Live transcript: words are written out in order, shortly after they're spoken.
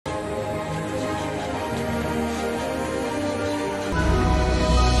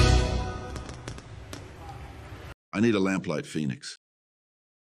need a Lamplight Phoenix.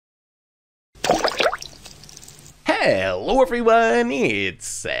 Hello everyone, it's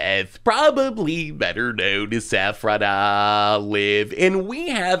Seth, probably better known as Saffron, and we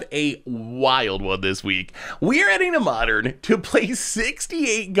have a wild one this week. We are adding a modern to play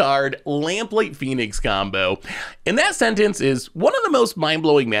 68 card Lamplight Phoenix combo, and that sentence is one of the most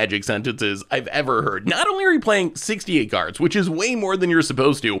mind-blowing Magic sentences I've ever heard. Not only are we playing 68 cards, which is way more than you're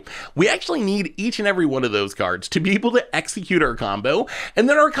supposed to, we actually need each and every one of those cards to be able to execute our combo, and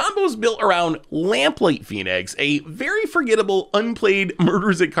then our combo is built around Lamplight Phoenix, a very forgettable, unplayed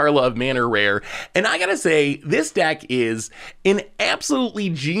Murders at Karlov Manor rare, and I gotta say, this deck is an absolutely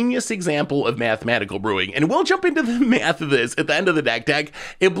genius example of mathematical brewing, and we'll jump into the math of this at the end of the deck.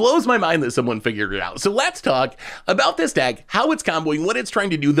 It blows my mind that someone figured it out. So let's talk about this deck, how it's comboing, what it's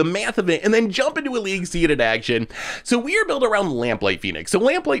trying to do, the math of it, and then jump into a League seated action. So we are built around Lamplight Phoenix. So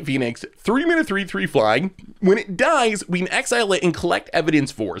Lamplight Phoenix, 3-mana 3/3 flying. When it dies, we can exile it and collect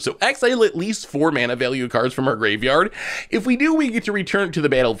evidence 4. So exile at least 4 mana value cards from our graveyard. If we do, we get to return it to the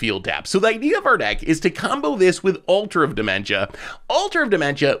battlefield tap. So the idea of our deck is to combo this with Altar of Dementia. Altar of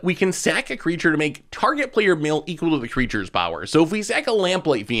Dementia, we can sack a creature to make target player mill equal to the creature's power. So if we sack a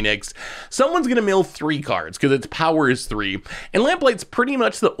Lamplight Phoenix, someone's going to mill 3 cards because its power is 3. And Lamplight's pretty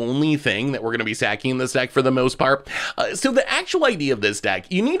much the only thing that we're going to be sacking in this deck for the most part. So the actual idea of this deck,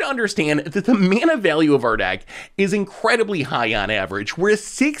 you need to understand that the mana value of our deck is incredibly high on average. We're a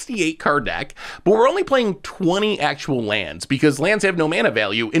 68 card deck, but we're only playing 20 actual lands because lands have no mana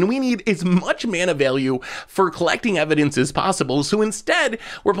value, and we need as much mana value for collecting evidence as possible. So instead,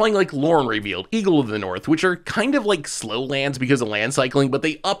 we're playing like Lorn Revealed, Eagle of the North, which are kind of like slow lands because of land cycling, but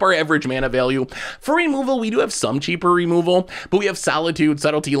they up our average mana value. For removal, we do have some cheaper removal, but we have Solitude,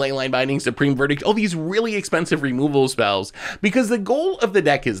 Subtlety, Leyline Binding, Supreme Verdict, all these really expensive removal spells, because the goal of the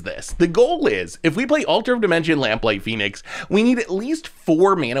deck is this. The goal is, if we play Altar of Dementia and Lamplight Phoenix, we need at least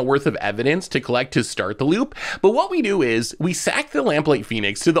 4 mana worth of evidence to collect to start the loop. But what we do is we sack the Lamplight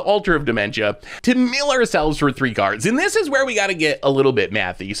Phoenix to the Altar of Dementia to mill ourselves for 3 cards. And this is where we got to get a little bit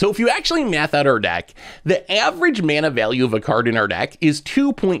mathy. So if you actually math out our deck, the average mana value of a card in our deck is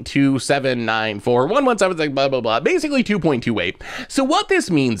 2.27941176 blah blah blah, basically 2.28. So what this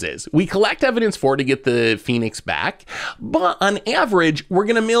means is we collect evidence 4 to get the Phoenix back, but on average we're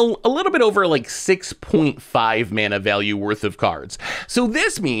gonna mill a little bit over like 6.5 mana value worth of cards. So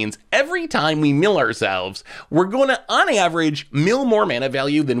this means every time we mill ourselves, we're gonna on average mill more mana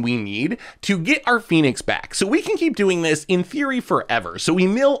value than we need to get our Phoenix back. So we can keep doing this in theory forever. So we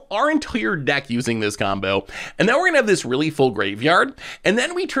mill our entire deck using this combo, and then we're gonna have this really full graveyard, and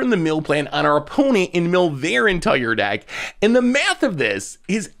then we turn the mill plan on our opponent and mill their entire deck. And the math of this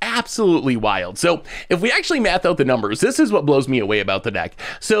is absolutely wild. So if we actually math out the numbers, this is what blows me away about the deck.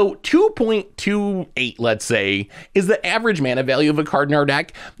 So 2.28, let's say, is the average mana value of a card in our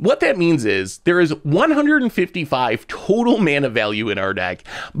deck. What that means is there is 155 total mana value in our deck,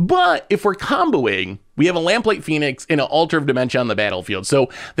 but if we're comboing, we have a Lamplight Phoenix and an Altar of Dementia on the battlefield. So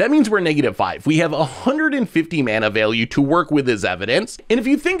that means we're -5. We have 150 mana value to work with as evidence. And if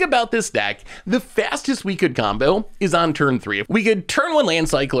you think about this deck, the fastest we could combo is on turn 3. We could turn 1 Land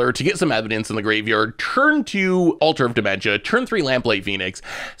Cycler to get some evidence in the graveyard, turn 2 Altar of Dementia, turn 3 Lamplight Phoenix.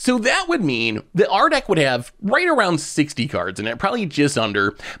 So that would mean that our deck would have right around 60 cards in it, probably just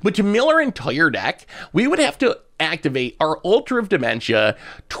under. But to mill our entire deck, we would have to activate our Altar of Dementia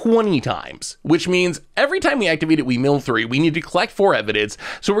 20 times, which means every time we activate it, we mill 3. We need to collect 4 evidence.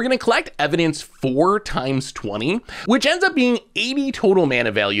 So we're going to collect evidence 4 times 20, which ends up being 80 total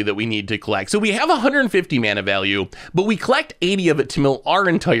mana value that we need to collect. So we have 150 mana value, but we collect 80 of it to mill our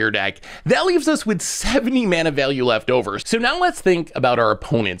entire deck. That leaves us with 70 mana value left over. So now let's think about our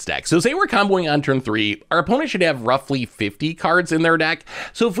opponent's deck. So say we're comboing on turn 3, our opponent should have roughly 50 cards in their deck.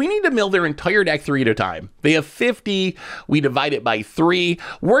 So if we need to mill their entire deck 3 at a time, they have 50, we divide it by 3,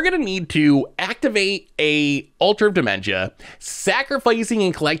 we're going to need to activate a Altar of Dementia, sacrificing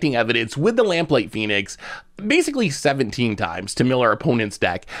and collecting evidence with the Lamplight Phoenix, basically 17 times to mill our opponent's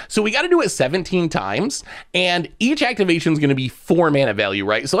deck. So we got to do it 17 times, and each activation is going to be 4 mana value,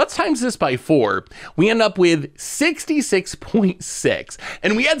 right? So let's times this by 4. We end up with 66.6,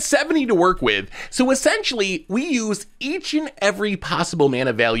 and we had 70 to work with. So essentially, we use each and every possible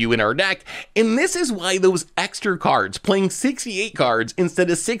mana value in our deck, and this is why those extra cards, playing 68 cards instead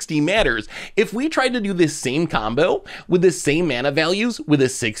of 60, matters. If we tried to do this same combo with the same mana values with a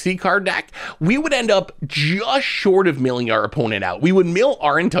 60 card deck, we would end up just short of milling our opponent out. We would mill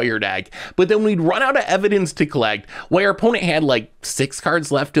our entire deck, but then we'd run out of evidence to collect while our opponent had like 6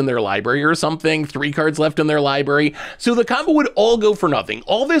 cards left in their library or something, 3 cards left in their library. So the combo would all go for nothing.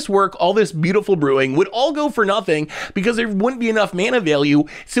 All this work, all this beautiful brewing would all go for nothing because there wouldn't be enough mana value.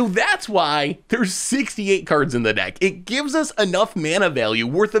 So that's why there's 68 cards in the deck. It gives us enough mana value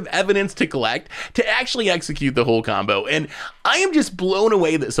worth of evidence to collect to actually execute the whole combo. And I am just blown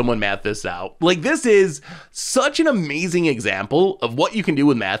away that someone mathed this out. Like, this is such an amazing example of what you can do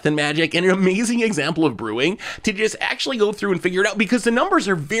with math and magic, and an amazing example of brewing to just actually go through and figure it out, because the numbers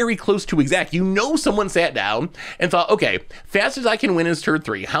are very close to exact. You know, someone sat down and thought, okay, fastest I can win is turn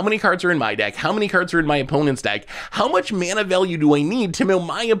 3. How many cards are in my deck? How many cards are in my opponent's deck? How much mana value do I need to mill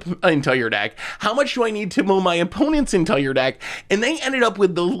my entire deck? How much do I need to mill my opponent's entire deck? And they ended up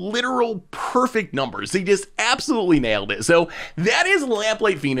with the literal perfect numbers. They just absolutely nailed it. So that is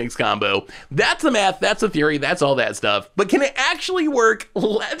Lamplight Phoenix combo. That's the math, that's the theory, that's all that stuff. But can it actually work?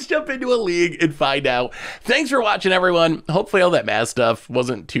 Let's jump into a league and find out. Thanks for watching, everyone. Hopefully all that math stuff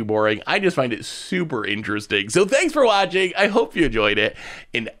wasn't too boring. I just find it super interesting. So thanks for watching. I hope you enjoyed it,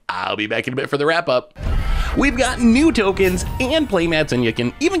 and I'll be back in a bit for the wrap up. We've got new tokens and playmats, and you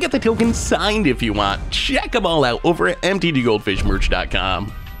can even get the tokens signed if you want. Check them all out over at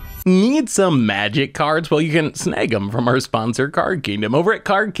mtggoldfishmerch.com. Need some magic cards? Well, you can snag them from our sponsor, Card Kingdom, over at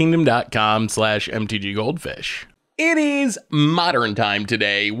cardkingdom.com/mtggoldfish. It is modern time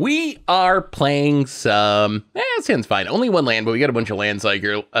today. We are playing some, sounds fine. Only one land, but we got a bunch of land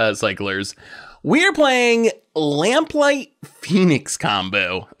cyclers. We are playing Lamplight Phoenix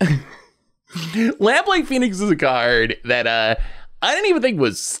combo. Lamplight Phoenix is a card that I didn't even think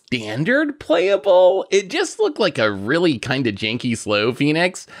was standard playable. It just looked like a really kind of janky slow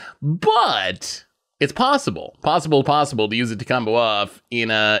Phoenix, but it's possible to use it to combo off in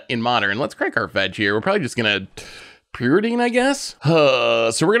modern. Let's crack our fetch here. We're probably just gonna Preordain, I guess.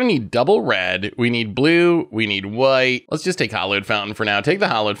 So we're gonna need double red. We need blue. We need white. Let's just take Hollowed Fountain for now. Take the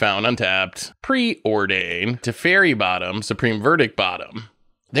Hollowed Fountain untapped. Preordain to Fairy bottom. Supreme Verdict bottom.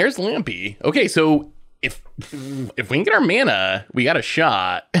 There's Lampy. Okay, so if we can get our mana, we got a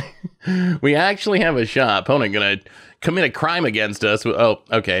shot. We actually have a shot. Opponent gonna commit a crime against us. Oh,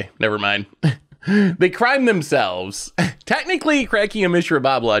 okay, never mind. They crime themselves. Technically, cracking a Mishra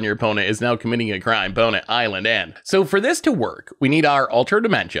Bobble on your opponent is now committing a crime. Opponent, island, end. So for this to work, we need our Altar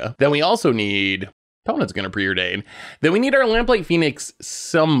Dementia. Then we also need, opponent's gonna preordain. Then we need our Lamplight Phoenix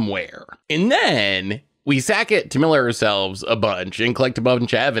somewhere. And then we sack it to mill ourselves a bunch and collect a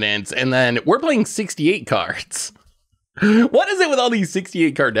bunch of evidence. And then we're playing 68 cards. What is it with all these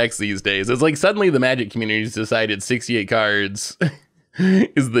 68 card decks these days? It's like suddenly the Magic community's decided 68 cards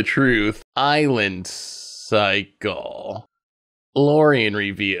is the truth. Island Cycle. Lorien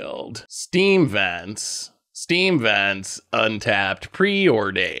Revealed. Steam Vents, untapped,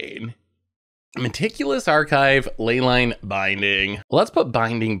 Preordain. Meticulous Archive, Leyline Binding. Let's put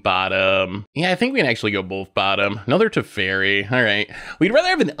Binding bottom. Yeah, I think we can actually go both bottom. Another Teferi. All right. We'd rather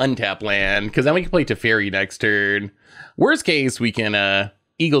have an untapped land, because then we can play Teferi next turn. Worst case, we can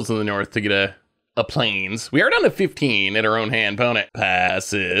Eagles in the North to get a Plains. We are down to 15 in our own hand. Opponent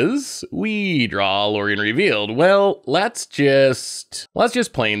passes. We draw Lorien Revealed. Well, let's just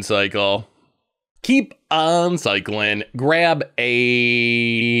Plain Cycle. Keep on cycling. Grab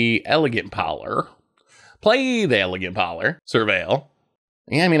a Elegant Power. Play the Elegant Power. Surveil.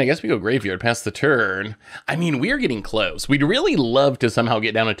 Yeah, I mean, I guess we go Graveyard past the turn. I mean, we are getting close. We'd really love to somehow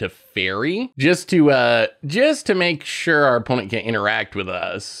get down into Fairy just to make sure our opponent can interact with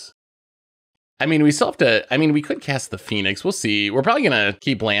us. I mean, we still have to, we could cast the Phoenix. We'll see. We're probably going to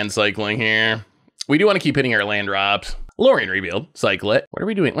keep land cycling here. We do want to keep hitting our land drops. Lorien Revealed, cycle it. What are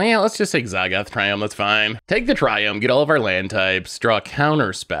we doing? Well, let's just take Zagath Triumph, that's fine. Take the Triumph, get all of our land types, draw a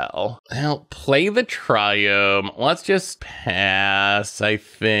counter spell. Well, play the Triumph. Let's just pass, I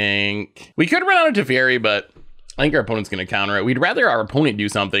think. We could run out of Teferi, but I think our opponent's going to counter it. We'd rather our opponent do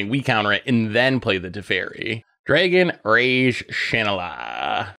something, we counter it, and then play the Teferi. Dragon Rage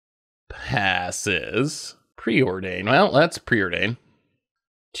Chanela. Passes. Preordain. Well, let's preordain.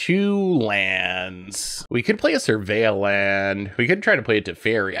 2 lands. We could play a Surveil land. We could try to play it to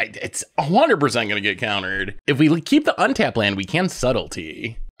Fairy. It's 100% going to get countered. If we keep the untapped land, we can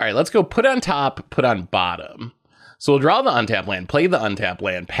Subtlety. All right, let's go put on top, put on bottom. So we'll draw the untapped land, play the untapped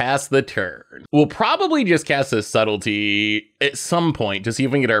land, pass the turn. We'll probably just cast a Subtlety at some point to see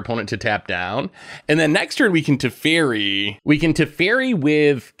if we can get our opponent to tap down. And then next turn we can Teferi. We can Teferi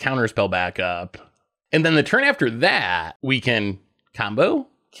with counterspell backup. And then the turn after that, we can combo,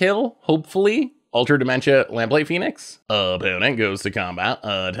 kill, hopefully, Alter Dementia, Lamplight Phoenix. Opponent goes to combat,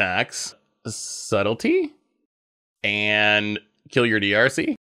 attacks. Subtlety and kill your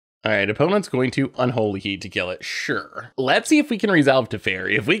DRC. All right, opponent's going to Unholy Heat to kill it. Sure. Let's see if we can resolve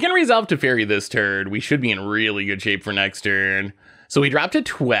Teferi. If we can resolve Teferi this turn, we should be in really good shape for next turn. So we dropped to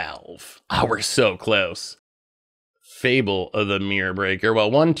 12. Oh, we're so close. Fable of the Mirror Breaker. Well,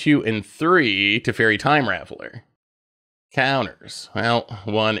 1, 2, and 3 Teferi Time Raffler. Counters. Well,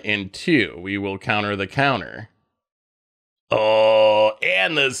 1 and 2. We will counter the counter. Oh,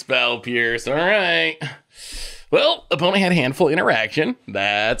 and the Spell Pierce. All right. Well, opponent had a handful interaction.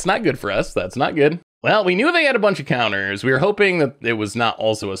 That's not good for us. That's not good. Well, we knew they had a bunch of counters. We were hoping that it was not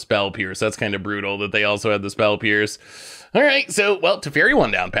also a Spell Pierce. That's kind of brutal that they also had the Spell Pierce. All right, so, well, Teferi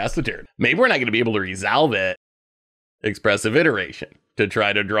 1 down, past the turn. Maybe we're not going to be able to resolve it. Expressive Iteration to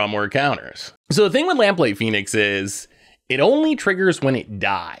try to draw more counters. So the thing with Lamplight Phoenix is it only triggers when it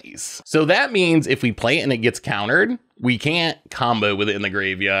dies. So that means if we play it and it gets countered, we can't combo with it in the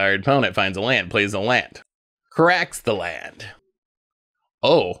graveyard. Opponent finds a land, plays a land. Cracks the land.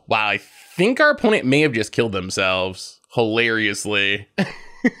 Oh, wow. I think our opponent may have just killed themselves. Hilariously.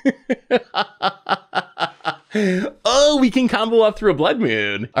 Oh, we can combo up through a Blood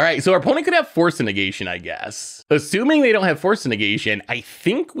Moon. All right, so our opponent could have Force Negation, I guess. Assuming they don't have Force Negation, I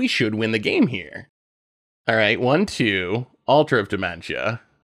think we should win the game here. All right, 1, 2, Altar of Dementia.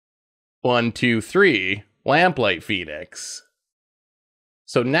 1, 2, 3, Lamplight Phoenix.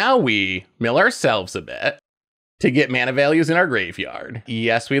 So now we mill ourselves a bit to get mana values in our graveyard.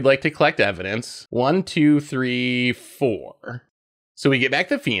 Yes, we'd like to collect evidence. 1, 2, 3, 4. So we get back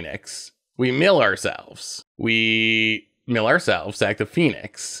the Phoenix. We mill ourselves. We mill ourselves, sack the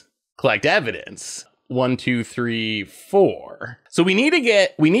Phoenix. Collect evidence. 1, 2, 3, 4. So we need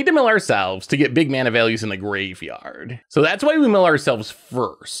to mill ourselves to get big mana values in the graveyard. So that's why we mill ourselves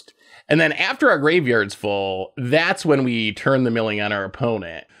first. And then after our graveyard's full, that's when we turn the milling on our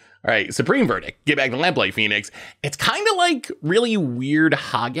opponent. All right, Supreme Verdict. Get back the Lamplight Phoenix. It's kind of like really weird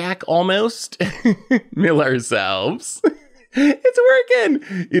Hogaak almost. Mill ourselves. It's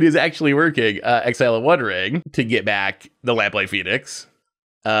working. It is actually working. Exile a One Ring to get back the Lamplight Phoenix.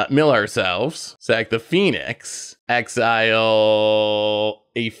 Mill ourselves. Sack the Phoenix. Exile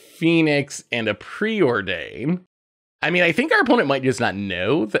a Phoenix and a Preordain. I mean, I think our opponent might just not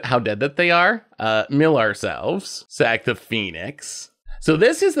know how dead that they are. Mill ourselves. Sack the Phoenix. So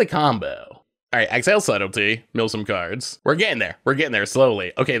this is the combo. All right, exile Subtlety, mill some cards. We're getting there. We're getting there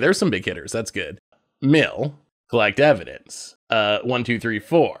slowly. Okay, there's some big hitters. That's good. Mill, collect evidence. 1, 2, 3,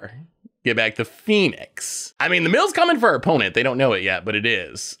 4. Get back the Phoenix. I mean, the mill's coming for our opponent. They don't know it yet, but it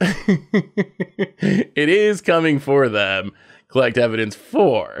is. It is coming for them. Collect evidence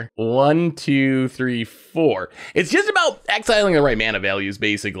 4. 1, 2, 3, 4. It's just about exiling the right mana values,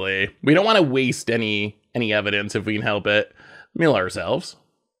 basically. We don't want to waste any evidence if we can help it. Mill ourselves,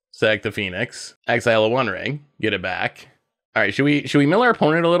 sack the Phoenix, exile a One Ring, get it back. All right, should we mill our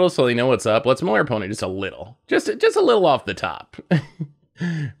opponent a little so they know what's up? Let's mill our opponent just a little, just a little off the top.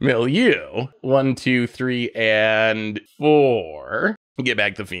 Mill you, 1, 2, 3, and 4. Get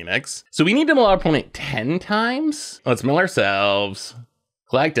back the Phoenix. So we need to mill our opponent 10 times. Let's mill ourselves.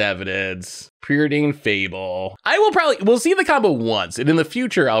 Collect evidence, Preordained Fable. We'll see the combo once, and in the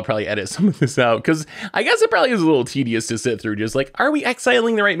future, I'll probably edit some of this out, because I guess it probably is a little tedious to sit through, just like, are we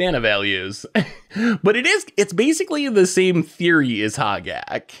exiling the right mana values? But it's basically the same theory as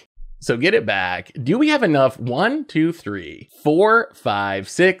Hogaak. So get it back. Do we have enough? 1, 2, 3, 4, 5,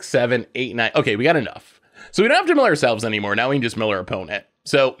 6, 7, 8, 9. Okay, we got enough. So we don't have to mill ourselves anymore. Now we can just mill our opponent.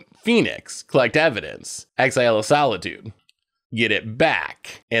 So Phoenix, collect evidence, exile a Solitude. Get it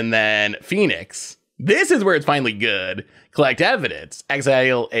back. And then Phoenix. This is where it's finally good. Collect evidence.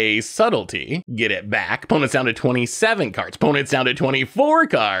 Exile a Subtlety. Get it back. Opponent's down to 27 cards. Opponent's down to 24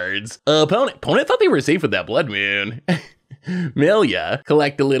 cards. Opponent thought they were safe with that Blood Moon. Milia.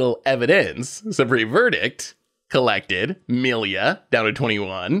 Collect a little evidence. Supreme Verdict. Collected. Milia. Down to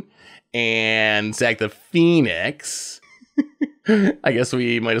 21. And sack the Phoenix. I guess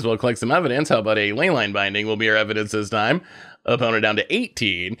we might as well collect some evidence. How about a Leyline Binding will be our evidence this time. Opponent down to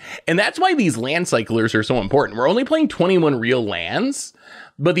 18. And that's why these land cyclers are so important. We're only playing 21 real lands,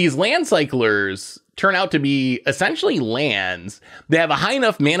 but these land cyclers turn out to be essentially lands that have a high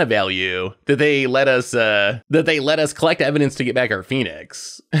enough mana value that they let us collect evidence to get back our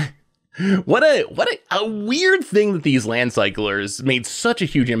Phoenix. What a weird thing that these land cyclers made such a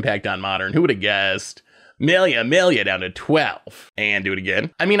huge impact on Modern. Who would have guessed? Milia down to 12. And do it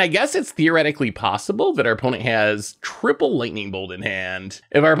again. I mean, I guess it's theoretically possible that our opponent has triple Lightning Bolt in hand.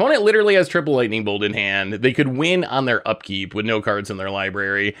 If our opponent literally has triple Lightning Bolt in hand, they could win on their upkeep with no cards in their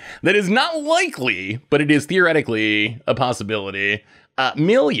library. That is not likely, but it is theoretically a possibility.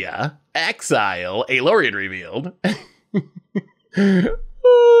 Milia, exile, a Lorien revealed.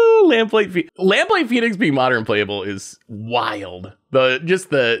 Oh, Lamplight Phoenix being modern playable is wild.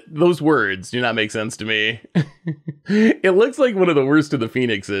 Those words do not make sense to me. It looks like one of the worst of the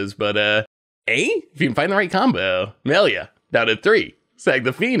Phoenixes, but if you can find the right combo, Milia, down to 3, sag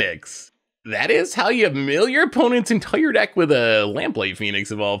the Phoenix. That is how you mill your opponent's entire deck with a Lamplight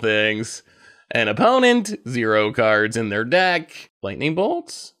Phoenix of all things. An opponent, 0 cards in their deck. Lightning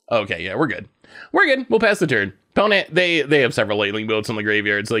bolts? Okay, yeah, we're good. We're good. We'll pass the turn. Opponent, they have several lightning bolts in the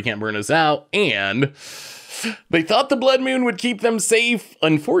graveyard, so they can't burn us out. And they thought the Blood Moon would keep them safe.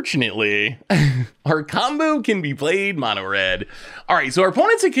 Unfortunately, our combo can be played mono red. All right, so our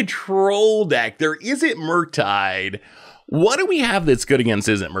opponent's a control deck. There isn't Murktide. What do we have that's good against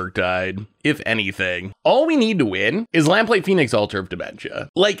isn't Murktide, if anything? All we need to win is Lamplight Phoenix, Altar of Dementia.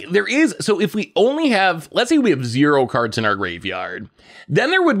 Like, there is, so if we only have, let's say we have 0 cards in our graveyard, then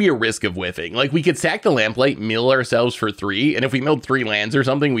there would be a risk of whiffing. Like, we could sack the Lamplight, mill ourselves for 3, and if we milled 3 lands or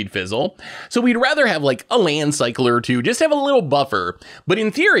something, we'd fizzle. So we'd rather have, like, a land cycle or 2, just have a little buffer. But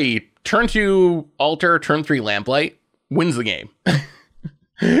in theory, turn 2 Altar, turn 3 Lamplight, wins the game.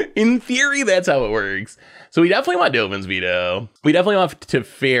 In theory, that's how it works. So we definitely want Dovin's Veto. We definitely want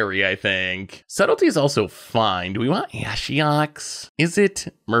Teferi, I think. Subtlety is also fine. Do we want Ashiok's? Is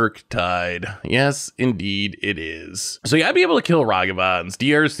it Murktide? Yes, indeed it is. So you gotta be able to kill Ragavans,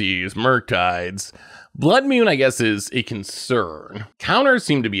 DRCs, Murktides. Blood Moon, I guess, is a concern. Counters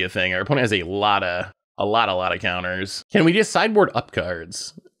seem to be a thing. Our opponent has a lot of counters. Can we just sideboard up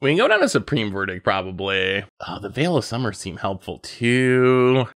cards? We can go down to Supreme Verdict, probably. Oh, the Veil of Summer seem helpful,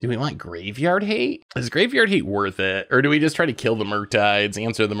 too. Do we want Graveyard Hate? Is Graveyard Hate worth it? Or do we just try to kill the Murktides,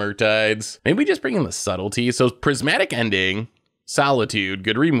 answer the Murktides? Maybe we just bring in the Subtlety. So Prismatic Ending, Solitude,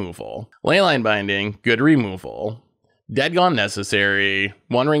 good removal. Leyline Binding, good removal. Dead Gone Necessary,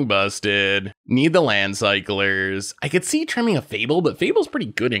 One Ring Busted, need the Land Cyclers. I could see trimming a Fable, but Fable's pretty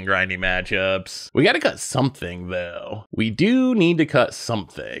good in grinding matchups. We gotta cut something, though. We do need to cut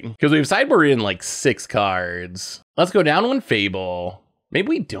something, because we've sideboarded in like 6 cards. Let's go down 1 Fable. Maybe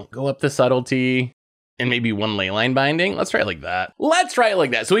we don't go up the Subtlety, and maybe 1 Leyline Binding. Let's try it like that. Let's try it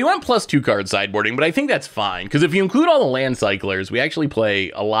like that. So we went +2 card sideboarding, but I think that's fine, because if you include all the Land Cyclers, we actually play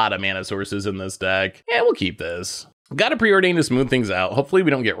a lot of mana sources in this deck. Yeah, we'll keep this. Got to preordain to smooth things out. Hopefully we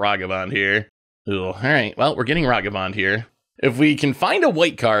don't get Ragavand here. Ooh, all right, well, we're getting Ragavand here. If we can find a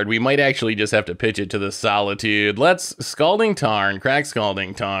white card, we might actually just have to pitch it to the Solitude. Let's Scalding Tarn, crack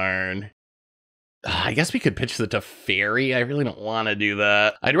Scalding Tarn. I guess we could pitch the Teferi. I really don't want to do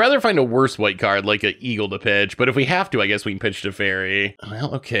that. I'd rather find a worse white card like an Eagle to pitch, but if we have to, I guess we can pitch Teferi.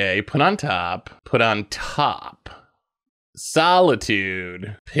 Well, okay, put on top.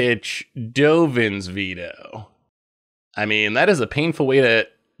 Solitude, pitch Dovin's Veto. I mean, that is a painful way to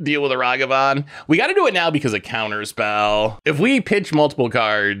deal with a Ragavan. We got to do it now because of Counterspell. If we pitch multiple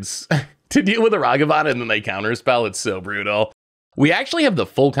cards to deal with a Ragavan and then they Counterspell, it's so brutal. We actually have the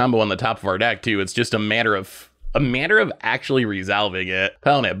full combo on the top of our deck too. It's just a matter of actually resolving it.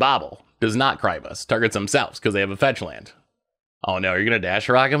 Pelnet Bobble does not Crybus. Targets themselves because they have a fetch land. Oh no, you're gonna dash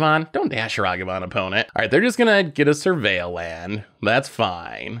a Ragavan? Don't dash a Ragavan, opponent. All right, they're just gonna get a Surveil land. That's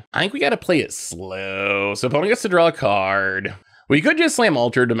fine. I think we gotta play it slow. So opponent gets to draw a card. We could just slam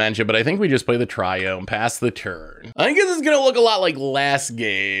Altar Dementia, but I think we just play the Triome, pass the turn. I think this is gonna look a lot like last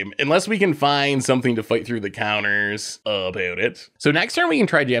game, unless we can find something to fight through the counters about it. So next turn we can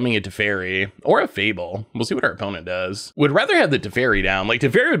try jamming a Teferi, or a Fable. We'll see what our opponent does. Would rather have the Teferi down. Like,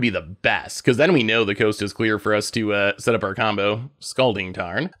 Teferi would be the best, because then we know the coast is clear for us to set up our combo, Scalding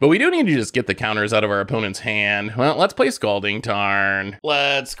Tarn. But we do need to just get the counters out of our opponent's hand. Well, let's play Scalding Tarn.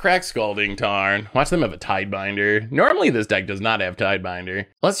 Let's crack Scalding Tarn. Watch them have a Tidebinder. Normally this deck does not have Tidebinder.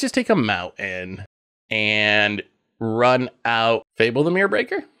 Let's just take a Mountain and run out Fable the Mirror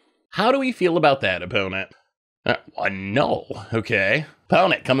Breaker. How do we feel about that, opponent? No. Okay.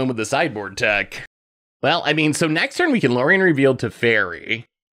 Opponent coming with the sideboard tech. Well, I mean, so next turn we can Lorien Reveal Teferi.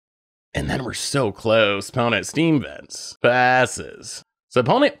 And then we're so close. Opponent Steam Vents. Passes. So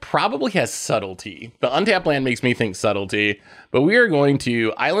opponent probably has Subtlety. The untapped land makes me think Subtlety, but we are going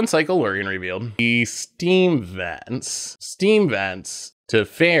to Island Cycle Lorien Revealed. The Steam Vents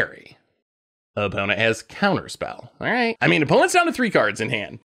Teferi. Opponent has Counterspell. All right. I mean, opponent's down to 3 cards in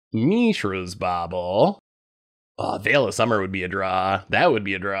hand. Mishra's Bobble. Oh, Veil of Summer would be a draw. That would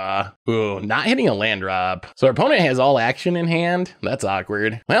be a draw. Ooh, not hitting a land drop. So our opponent has all action in hand. That's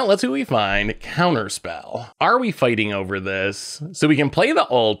awkward. Well, let's see what we find. Counterspell. Are we fighting over this? So we can play the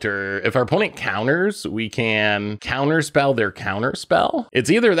altar. If our opponent counters, we can counterspell their counterspell.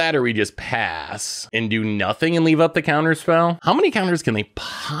 It's either that or we just pass and do nothing and leave up the counterspell. How many counters can they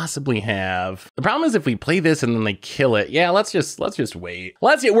possibly have? The problem is if we play this and then they kill it. Yeah, let's just wait.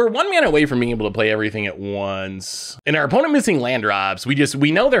 We're 1 mana away from being able to play everything at once. And our opponent missing land drops,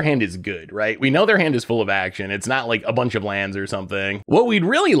 we know their hand is good, right? We know their hand is full of action. It's not like a bunch of lands or something. What we'd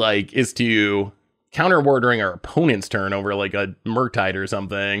really like is to counter war during our opponent's turn over like a Murktide or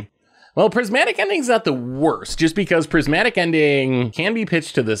something. Well, Prismatic Ending's not the worst, just because Prismatic Ending can be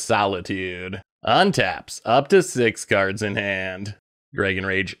pitched to the Solitude. Untaps, up to 6 cards in hand. Dragon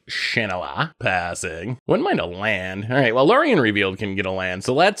Rage Shinoa, passing. Wouldn't mind a land. All right, well, Lorien Revealed can get a land,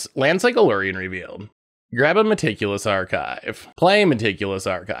 so let's land cycle Lorien Revealed. Grab a Meticulous Archive. Play Meticulous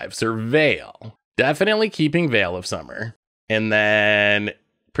Archive. Surveil. Definitely keeping Veil of Summer. And then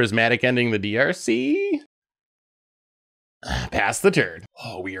Prismatic Ending the DRC. Pass the turn.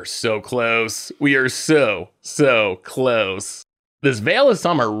 Oh, we are so close. We are so close. This Veil of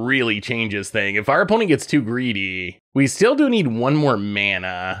Summer really changes things. If our opponent gets too greedy, we still do need 1 more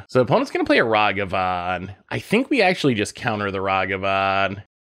mana. So the opponent's going to play a Ragavan. I think we actually just counter the Ragavan.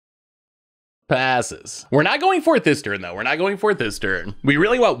 Passes. We're not going for it this turn, though. We're not going for it this turn. We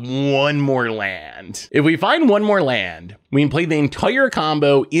really want 1 more land. If we find 1 more land, we can play the entire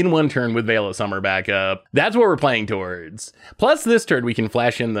combo in 1 turn with Veil of Summer back up. That's what we're playing towards. Plus, this turn, we can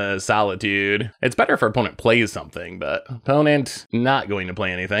flash in the Solitude. It's better if our opponent plays something, but opponent not going to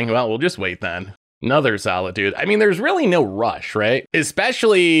play anything. Well, we'll just wait then. Another Solitude. I mean, there's really no rush, right?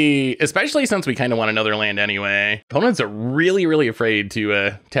 Especially since we kind of want another land anyway. Opponents are really afraid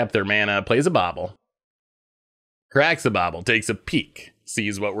to tap their mana. Plays a Bauble. Cracks the Bauble. Takes a peek.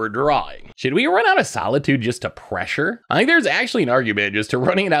 Sees what we're drawing. Should we run out of Solitude just to pressure? I think there's actually an argument just to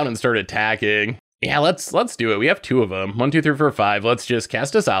running it out and start attacking. Yeah, let's do it. We have 2 of them. 1, 2, 3, 4, 5. Let's just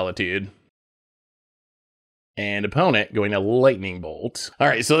cast a Solitude. And opponent going to Lightning Bolt. All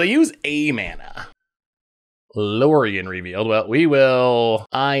right, so they use a mana. Lorien Revealed. Well, we will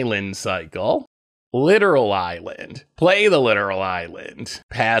Island Cycle. Literal Island. Play the Literal Island.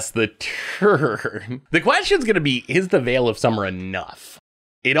 Pass the turn. The question's going to be, is the Veil of Summer enough?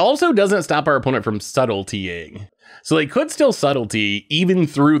 It also doesn't stop our opponent from subtletying. So they could still subtlety even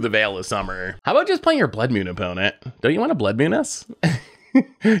through the Veil of Summer. How about just playing your Blood Moon opponent? Don't you want to Blood Moon us?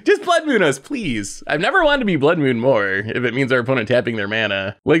 Just Blood Moon us, please. I've never wanted to be Blood Moon more if it means our opponent tapping their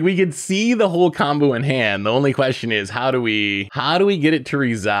mana. Like, we could see the whole combo in hand. The only question is, how do we get it to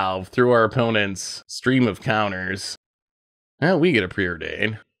resolve through our opponent's stream of counters? Well, we get a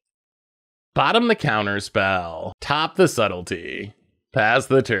preordain. Bottom the counter spell. Top the subtlety. Pass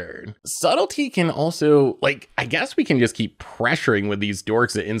the turn. Subtlety can also, like, I guess we can just keep pressuring with these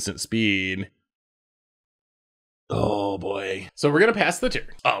dorks at instant speed. Oh boy. So we're gonna pass the turn.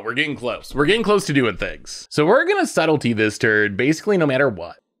 Oh, we're getting close. We're getting close to doing things. So we're gonna subtlety this turn, basically no matter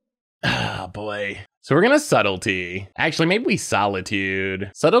what. Ah, boy. So we're gonna subtlety. Actually, maybe we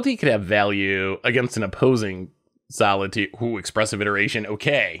solitude. Subtlety could have value against an opposing Solitude. Ooh, expressive iteration.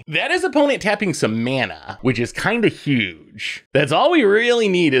 Okay. That is opponent tapping some mana, which is kind of huge. That's all we really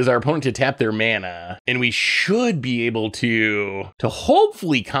need is our opponent to tap their mana. And we should be able to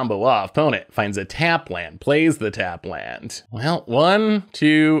hopefully combo off. Opponent finds a tap land, plays the tap land. Well, 1,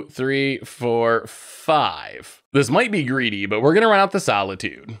 2, 3, 4, 5. This might be greedy, but we're going to run out the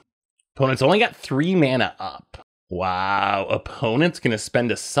Solitude. Opponent's only got 3 mana up. Wow, opponent's gonna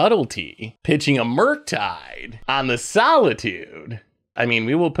spend a subtlety, pitching a Murktide on the Solitude. I mean,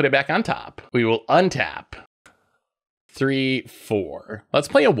 we will put it back on top. We will untap. 3, 4. Let's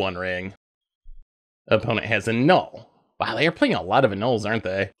play a 1 ring. Opponent has a null. Wow, they are playing a lot of nulls, aren't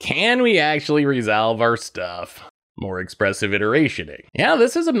they? Can we actually resolve our stuff? More expressive iterationing. Yeah,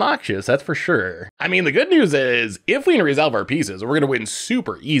 this is obnoxious, that's for sure. I mean, the good news is, if we can resolve our pieces, we're gonna win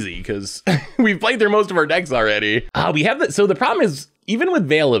super easy, because we've played through most of our decks already. We have that. So the problem is, even with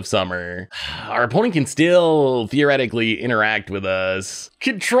Veil of Summer, our opponent can still theoretically interact with us.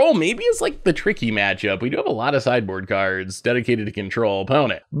 Control maybe is like the tricky matchup. We do have a lot of sideboard cards dedicated to control.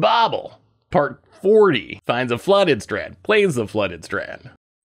 Opponent. Bauble. Part 40. Finds a Flooded Strand. Plays the Flooded Strand.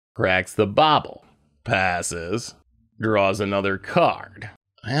 Cracks the Bauble. Passes. Draws another card.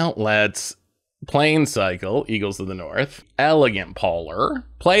 Well, let's Plane Cycle, Eagles of the North. Elegant Polar.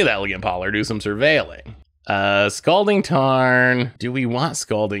 Play the Elegant Polar, do some surveilling. Scalding Tarn. Do we want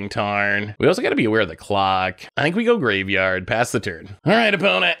Scalding Tarn? We also got to be aware of the clock. I think we go Graveyard, pass the turn. All right,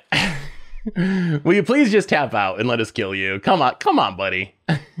 opponent. Will you please just tap out and let us kill you? Come on, buddy.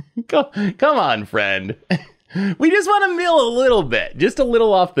 Come on, friend. We just want to mill a little bit, just a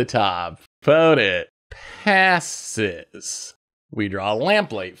little off the top. Opponent passes. We draw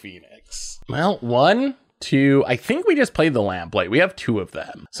Lamplight Phoenix. Well, 1, 2, I think we just played the Lamplight. We have 2 of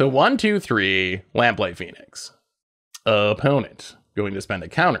them. So 1, 2, 3, Lamplight Phoenix. Opponent going to spend a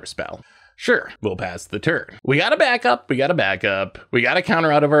counter spell. Sure, we'll pass the turn. We got a backup. We got a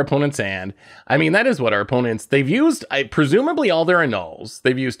counter out of our opponent's hand. I mean, that is what our opponents, they've used, presumably all their annuls.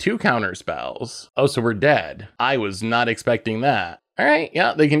 They've used 2 counter spells. Oh, so we're dead. I was not expecting that. All right,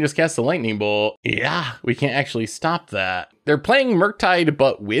 yeah, they can just cast the lightning bolt. Yeah, we can't actually stop that. They're playing Murktide,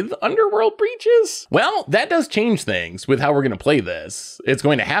 but with Underworld Breaches? Well, that does change things with how we're going to play this. It's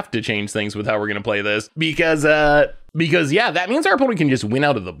going to have to change things with how we're going to play this because yeah, that means our opponent can just win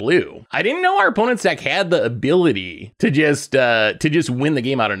out of the blue. I didn't know our opponent's deck had the ability to just win the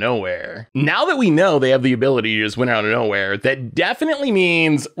game out of nowhere. Now that we know they have the ability to just win out of nowhere, that definitely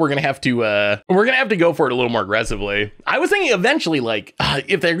means we're gonna have to go for it a little more aggressively. I was thinking eventually, like,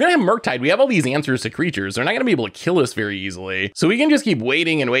 if they're gonna have Murktide, we have all these answers to creatures. They're not gonna be able to kill us very easily, so we can just keep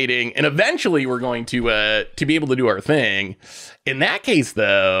waiting, and eventually we're going to be able to do our thing. In that case,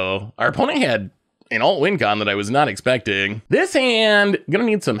 though, our opponent had an alt-win con that I was not expecting. This hand, gonna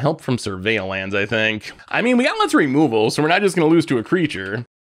need some help from Surveil lands, I think. I mean, we got lots of removal, so we're not just gonna lose to a creature.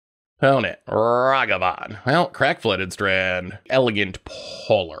 Opponent, Ragavan. Well, Crack-Flooded Strand. Elegant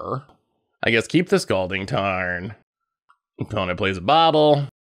Polar. I guess keep the Scalding Tarn. Opponent plays a Bobble.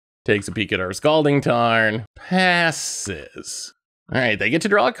 Takes a peek at our Scalding Tarn. Passes. All right, they get to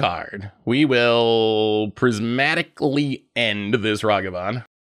draw a card. We will prismatically end this Ragavan.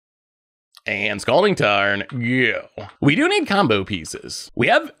 And Scalding Tarn, go. We do need combo pieces. We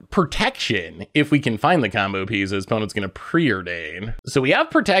have protection if we can find the combo pieces. Opponent's going to preordain. So we have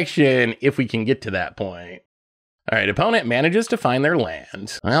protection if we can get to that point. All right, opponent manages to find their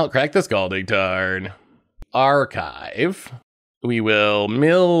land. Well, crack the Scalding Tarn. Archive. We will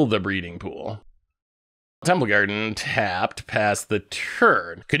mill the Breeding Pool. Temple Garden tapped past the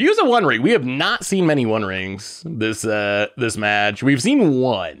turn. Could use a One Ring. We have not seen many One Rings this match. We've seen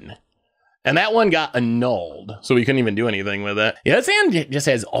one. And that one got annulled, so we couldn't even do anything with it. Yeah, this hand just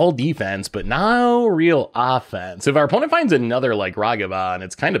has all defense, but no real offense. If our opponent finds another like Ragavan,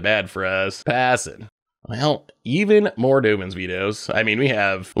 it's kind of bad for us. Passing. Well, even more Dovin's vetoes. I mean, we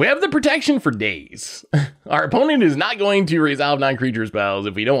have the protection for days. Our opponent is not going to resolve non-creature spells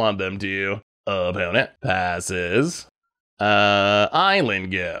if we don't want them to. Opponent passes.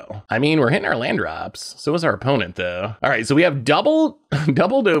 Island go. I mean, we're hitting our land drops. So is our opponent, though. All right, so we have double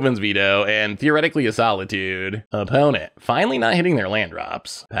Dovin's veto and theoretically a Solitude. Opponent finally not hitting their land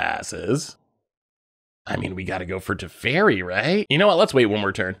drops. Passes. I mean, we got to go for Teferi, right? You know what? Let's wait one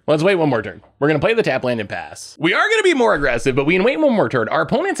more turn. We're going to play the tap land and pass. We are going to be more aggressive, but we can wait one more turn. Our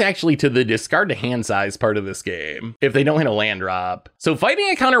opponent's actually to the discard to hand size part of this game if they don't hit a land drop. So fighting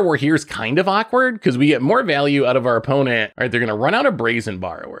a counter war here is kind of awkward because we get more value out of our opponent. All right, they're going to run out of Brazen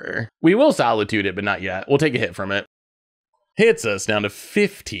Borrower. We will Solitude it, but not yet. We'll take a hit from it. Hits us down to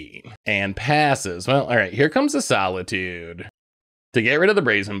 15 and passes. Well, all right, here comes the Solitude. To get rid of the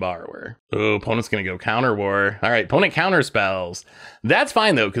Brazen Borrower. Oh, opponent's gonna go counter war. All right, opponent counter spells. That's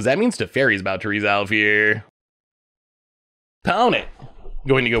fine though, because that means Teferi's about to resolve here. Opponent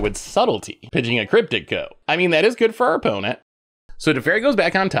going to go with Subtlety, pitching a Cryptic Coat. I mean, that is good for our opponent. So Teferi goes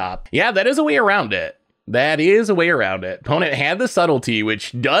back on top. Yeah, that is a way around it. Opponent had the Subtlety,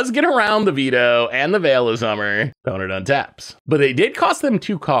 which does get around the veto and the Veil of Summer. Opponent untaps. But they did cost them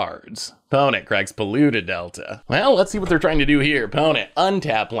 2 cards. Opponent cracks Polluted Delta. Well, let's see what they're trying to do here. Opponent,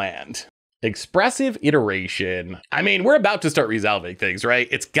 untap land. Expressive Iteration. I mean, we're about to start resolving things, right?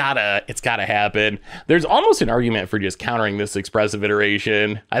 It's gotta happen. There's almost an argument for just countering this Expressive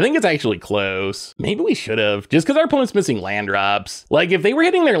Iteration. I think it's actually close. Maybe we should have, just because our opponent's missing land drops. Like, if they were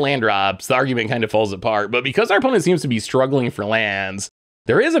hitting their land drops, the argument kind of falls apart. But because our opponent seems to be struggling for lands,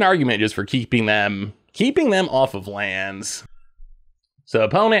 there is an argument just for keeping them off of lands. So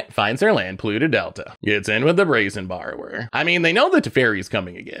opponent finds their land, Polluted Delta. Gets in with the Brazen Borrower. I mean, they know the Teferi's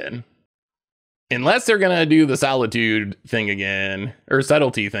coming again. Unless they're gonna do the Solitude thing again, or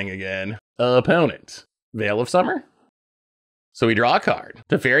Subtlety thing again. Opponent, Veil of Summer. So we draw a card.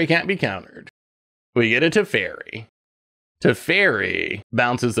 Teferi can't be countered. We get a Teferi. Teferi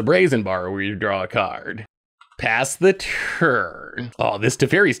bounces the Brazen Borrower, we draw a card. Pass the turn. Oh, this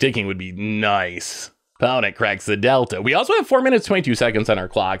Teferi sticking would be nice. Opponent cracks the Delta. We also have 4 minutes, 22 seconds on our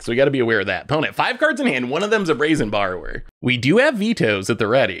clock, so we gotta be aware of that. Opponent, 5 cards in hand, one of them's a Brazen Borrower. We do have vetoes at the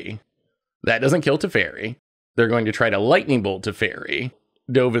ready. That doesn't kill Teferi. They're going to try to Lightning Bolt Teferi.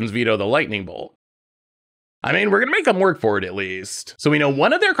 Dovin's Veto the Lightning Bolt. I mean, we're going to make them work for it at least. So we know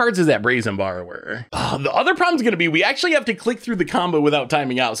one of their cards is that Brazen Borrower. Oh, the other problem's going to be we actually have to click through the combo without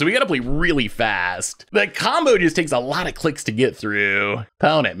timing out. So we got to play really fast. The combo just takes a lot of clicks to get through.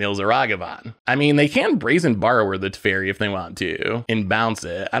 Opponent mills a Ragavan. I mean, they can Brazen Borrower the Teferi if they want to and bounce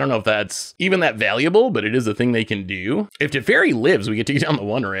it. I don't know if that's even that valuable, but it is a thing they can do. If Teferi lives, we get to get down the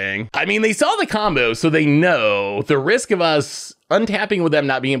One Ring. I mean, they saw the combo, so they know the risk of us untapping with them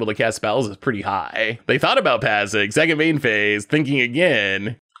not being able to cast spells is pretty high. They thought about passing, second main phase, thinking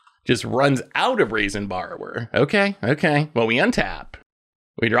again, just runs out of Brazen Borrower. Okay. Well, we untap.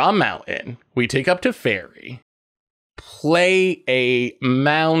 We draw a mountain. We take up Teferi. Play a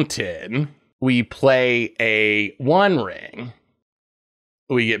mountain. We play a One Ring.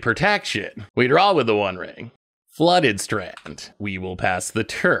 We get protection. We draw with the One Ring. Flooded Strand. We will pass the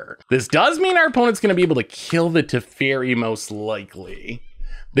turn. This does mean our opponent's going to be able to kill the Teferi most likely.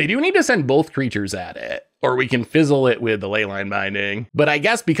 They do need to send both creatures at it, or we can fizzle it with the Leyline Binding. But I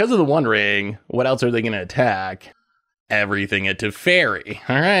guess because of the One Ring, what else are they going to attack? Everything at Teferi.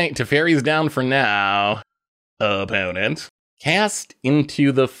 All right, Teferi's down for now. Opponent. Cast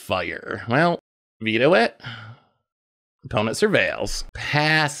into the fire. Well, veto it. Opponent surveils.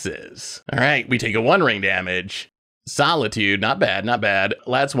 Passes. All right, we take a One Ring damage. Solitude, not bad, not bad.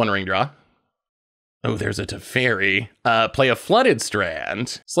 Let's One Ring draw. Oh, there's a Teferi. Play a Flooded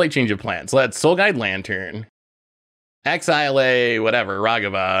Strand. Slight change of plans. Let's Soul Guide Lantern. Exile a whatever,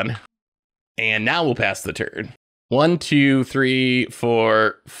 Ragavan. And now we'll pass the turn. 1, 2, 3,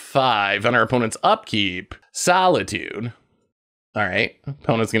 4, 5 on our opponent's upkeep. Solitude. All right,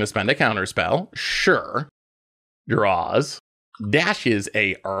 opponent's gonna spend a counter spell. Sure. Draws, dashes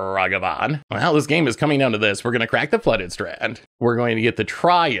a Ragavan. Well, this game is coming down to this. We're going to crack the Flooded Strand. We're going to get the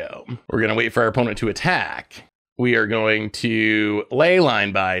Triome. We're going to wait for our opponent to attack. We are going to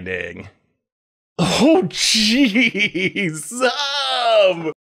Leyline Binding. Oh, jeez.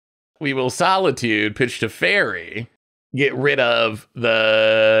 We will Solitude, pitch Teferi, get rid of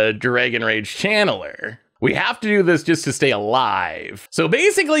the Dragon Rage Channeler. We have to do this just to stay alive. So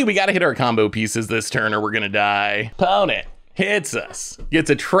basically, we got to hit our combo pieces this turn or we're going to die. Opponent hits us, gets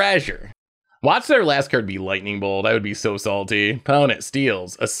a treasure. Watch their last card be Lightning Bolt. I would be so salty. Opponent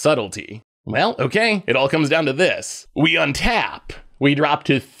steals a Subtlety. Well, okay, it all comes down to this. We untap. We drop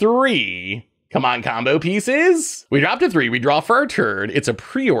to 3. Come on, combo pieces. We drop to 3. We draw for our turn. It's a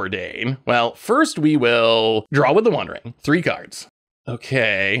Preordain. Well, first we will draw with the One Ring. 3 cards.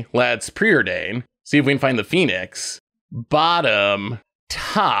 Okay, let's Preordain. See if we can find the Phoenix. Bottom,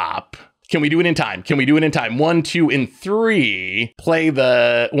 top. Can we do it in time? 1, 2, and 3. Play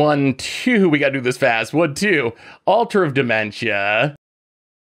the 1, 2. We gotta do this fast. 1, 2. Altar of Dementia.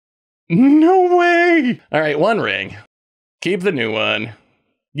 No way. All right, One Ring. Keep the new one.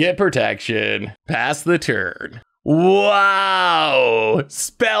 Get protection. Pass the turn. Wow.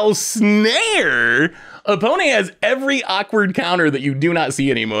 Spell Snare. Opponent has every awkward counter that you do not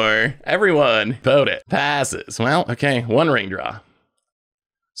see anymore. Everyone, vote it. Passes. Well, okay, One Ring draw.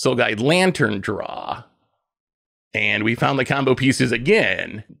 Soul Guide Lantern draw. And we found the combo pieces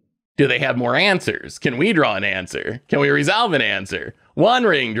again. Do they have more answers? Can we draw an answer? Can we resolve an answer? One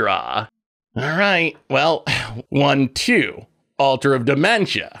Ring draw. All right, well, 1, 2. Altar of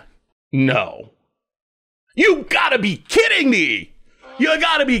Dementia. No. You gotta be kidding me! You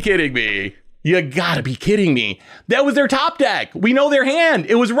gotta be kidding me! You gotta be kidding me. That was their top deck. We know their hand.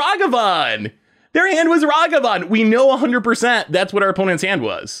 It was Ragavan. Their hand was Ragavan. We know 100% that's what our opponent's hand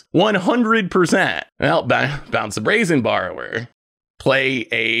was. 100%. Well, bounce the Brazen Borrower. Play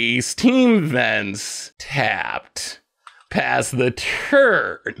a Steam Vents. Tapped. Pass the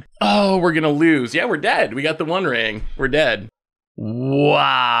turn. Oh, we're gonna lose. Yeah, we're dead. We got the One Ring. We're dead.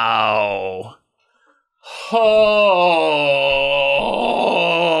 Wow. Oh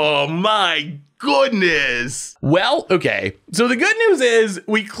my goodness. Well, okay. So the good news is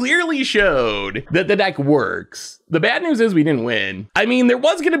we clearly showed that the deck works. The bad news is we didn't win. I mean, there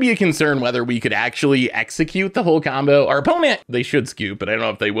was going to be a concern whether we could actually execute the whole combo. Our opponent, they should scoop, but I don't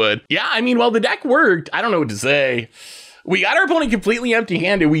know if they would. Yeah, I mean, well, the deck worked. I don't know what to say. We got our opponent completely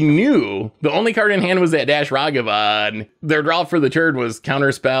empty-handed. We knew the only card in hand was that Dash Ragavan. Their draw for the turn was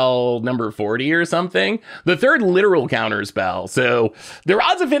counterspell number 40 or something. The third literal counterspell. So their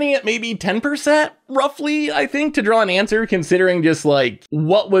odds of hitting it maybe 10% roughly, I think, to draw an answer, considering just like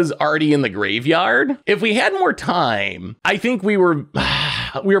what was already in the graveyard. If we had more time, I think we were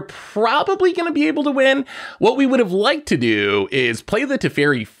probably going to be able to win. What we would have liked to do is play the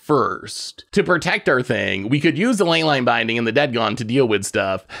Teferi first to protect our thing. We could use the Leyline Binding and the Dead Gone to deal with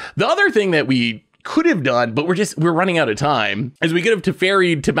stuff. The other thing that we could have done, but we're running out of time, is we could have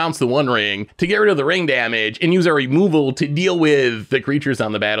Teferi'd to bounce the One Ring, to get rid of the ring damage, and use our removal to deal with the creatures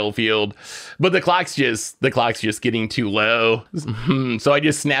on the battlefield. But the clock's just getting too low. So I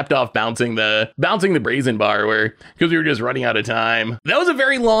just snapped off bouncing the Brazen Borrower, because we were just running out of time. That was a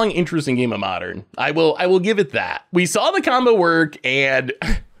very long, interesting game of Modern. I will give it that. We saw the combo work, and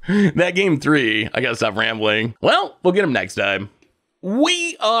that game 3, I gotta stop rambling. Well, we'll get him next time.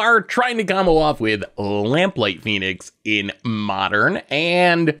 We are trying to combo off with Lamplight Phoenix in Modern,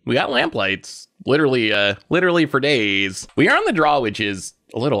 and we got Lamplights literally for days. We are on the draw, which is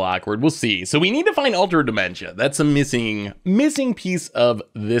a little awkward. We'll see. So we need to find Altar of Dementia. That's a missing piece of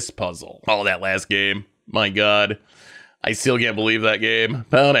this puzzle. Oh, that last game. My God. I still can't believe that game.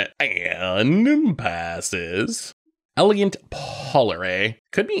 Found it. And passes. Elegant Polare.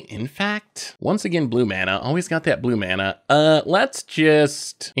 Could be, in fact, once again, blue mana. Always got that blue mana. Let's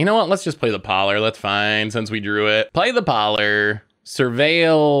just, you know what? Let's just play the Polar. That's fine, since we drew it. Play the Polar.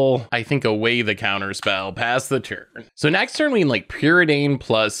 Surveil, I think, away the counter spell. Pass the turn. So next turn, we can, like, Preordain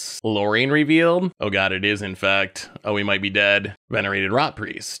plus Lorraine Revealed. Oh God, it is, in fact. Oh, we might be dead. Venerated Rot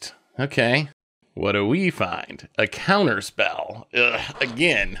Priest. Okay. What do we find? A counter spell.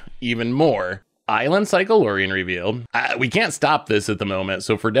 Again, even more. Island Cycle, Lorien Revealed. We can't stop this at the moment,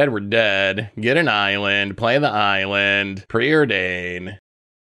 so if we're dead, we're dead. Get an island, play the island, Preordain.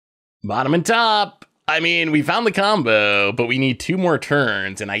 Bottom and top. I mean, we found the combo, but we need 2 more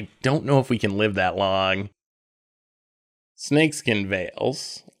turns, and I don't know if we can live that long. Snakeskin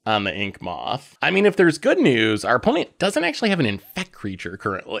Veils on the Ink Moth. I mean, if there's good news, our opponent doesn't actually have an infect creature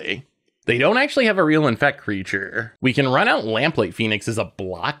currently. They don't actually have a real infect creature. We can run out Lamplight Phoenix as a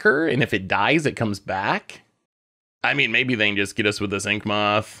blocker, and if it dies, it comes back. I mean, maybe they can just get us with this Ink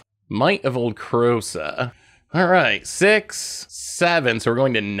Moth. Might of Old Krosa. All right, 6, 7, so we're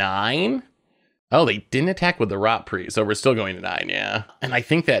going to 9. Oh, they didn't attack with the Rot Priest, so we're still going to 9, yeah. And I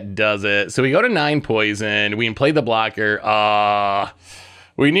think that does it. So we go to 9 poison. We can play the blocker.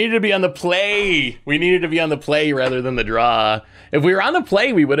 We needed to be on the play. We needed to be on the play rather than the draw. If we were on the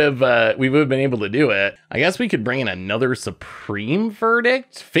play, we would have been able to do it. I guess we could bring in another Supreme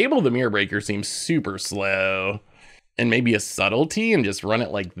Verdict. Fable the Mirror Breaker seems super slow. And maybe a Subtlety and just run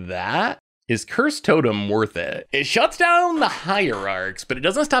it like that. Is Cursed Totem worth it? It shuts down the Hierarchs, but it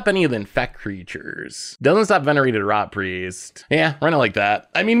doesn't stop any of the infect creatures. Doesn't stop Venerated Rot Priest. Yeah, run it like that.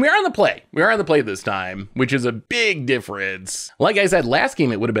 I mean, we are on the play. We are on the play this time, which is a big difference. Like I said, last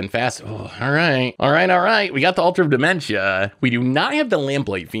game, it would have been fast. Oh, all right. All right. We got the Altar of Dementia. We do not have the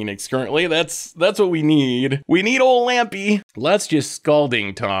Lamplight Phoenix currently. That's what we need. We need old Lampy. Let's just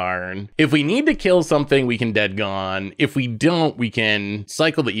Scalding Tarn. If we need to kill something, we can Dead Gone. If we don't, we can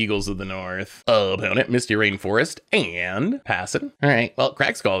cycle the Eagles of the North. Opponent, Misty Rainforest, and passing. All right, well,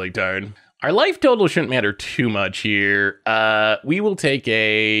 crack Scalding Tarn. Our life total shouldn't matter too much here. We will take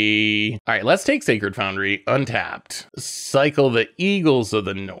a... All right, let's take Sacred Foundry, untapped. Cycle the Eagles of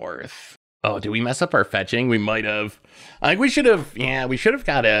the North. Oh, did we mess up our fetching? We might have. I think we should have, we should have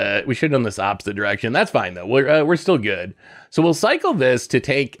done this opposite direction. That's fine, though. We're still good. So we'll cycle this to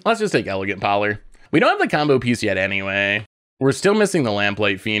take, let's just take Elegant Polar. We don't have the combo piece yet anyway. We're still missing the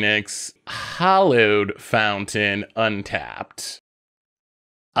Lamplight Phoenix. Hallowed Fountain, untapped.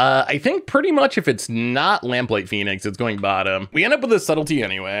 I think pretty much if it's not Lamplight Phoenix, it's going bottom. We end up with a Subtlety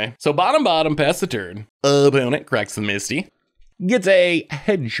anyway. So bottom, pass the turn. Opponent cracks the Misty. Gets a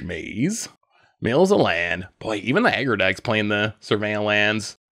Hedge Maze. Mills a land. Boy, even the aggro deck's playing the Surveil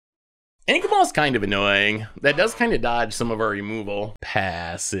lands. Inkmoth's kind of annoying. That does kind of dodge some of our removal.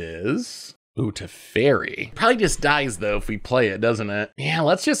 Passes. Ooh, Teferi. Probably just dies, though, if we play it, doesn't it? Yeah,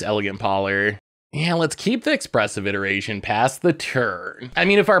 let's just Elegant Polar. Yeah, let's keep the Expressive Iteration past the turn. I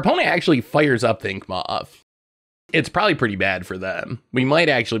mean, if our opponent actually fires up the Inkmoth, it's probably pretty bad for them. We might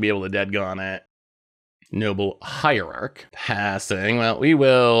actually be able to Dead Gone it. Noble Hierarch. Passing. Well, we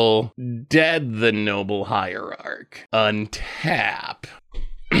will Dead the Noble Hierarch. Untap.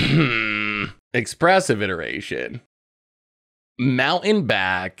 Expressive Iteration. Mountain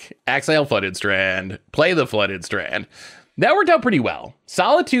back, exile Flooded Strand, play the Flooded Strand. That worked out pretty well.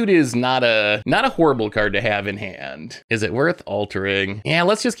 Solitude is not a horrible card to have in hand. Is it worth altering? Yeah,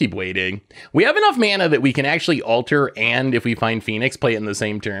 let's just keep waiting. We have enough mana that we can actually alter, and if we find Phoenix, play it in the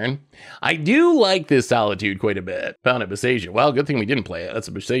same turn. I do like this Solitude quite a bit. Found a Boseiju. Well, good thing we didn't play it. That's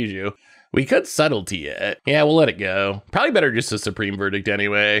a Boseiju. We could Subtlety it. Yeah, we'll let it go. Probably better just a Supreme Verdict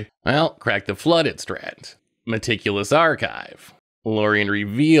anyway. Well, crack the Flooded Strand. Meticulous Archive. Lorien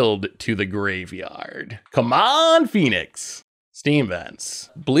Revealed to the graveyard. Come on, Phoenix. Steam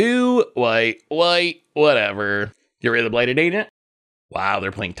Vents. Blue, white, whatever. Get rid of the Blighted Agent. Wow,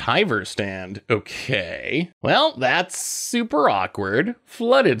 they're playing Tiver Stand. Okay. Well, that's super awkward.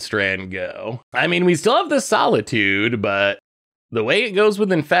 Flooded Strand go. I mean, we still have the Solitude, but the way it goes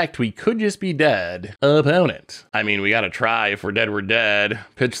with Infect, we could just be dead. Opponent. I mean, we gotta try. If we're dead, we're dead.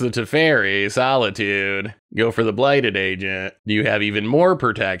 Pitch the Teferi, Solitude. Go for the Blighted Agent. Do you have even more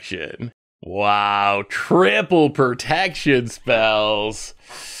protection? Wow, triple protection spells.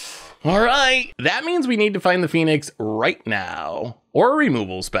 All right, that means we need to find the Phoenix right now. Or a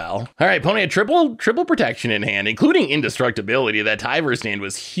removal spell. All right, opponent had triple protection in hand, including indestructibility. That Tiver Stand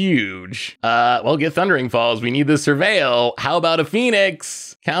was huge. Well, get Thundering Falls. We need the Surveil. How about a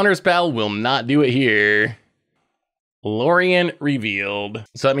Phoenix? Counterspell will not do it here. Lorien revealed.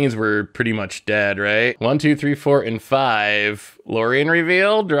 So that means we're pretty much dead, right? 1, 2, 3, 4, and 5. Lorien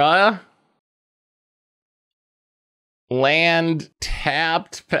revealed, draw. Land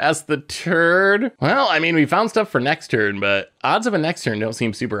tapped past the turn. Well, I mean, we found stuff for next turn, but odds of a next turn don't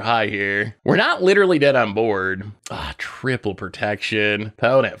seem super high here. We're not literally dead on board. Triple protection.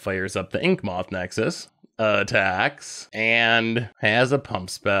 Opponent fires up the Ink Moth Nexus. Attacks and has a pump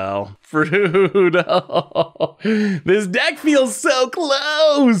spell. Fruit. Oh, this deck feels so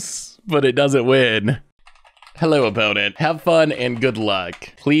close, but it doesn't win. Hello, opponent. Have fun and good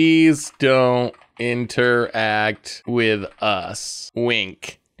luck. Please don't interact with us.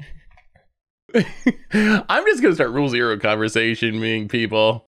 Wink. I'm just gonna start Rule Zero conversation being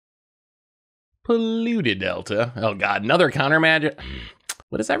people. Polluted Delta. Oh god, another counter magic.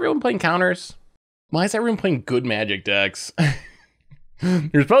 What is everyone playing counters? Why is everyone playing good magic decks?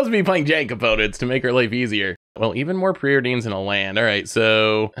 You're supposed to be playing jank opponents to make our life easier. Well, even more preordains in a land. All right,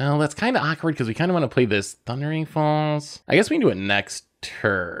 so that's kind of awkward because we kind of want to play this Thundering Falls. I guess we can do it next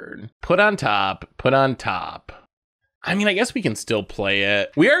turn. Put on top, put on top. I mean, I guess we can still play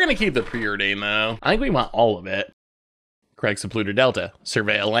it. We are going to keep the preordain though. I think we want all of it. Correct, Polluted Delta.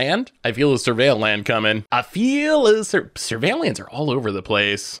 Surveil land. I feel a Surveil land coming. I feel a Surveil lands are all over the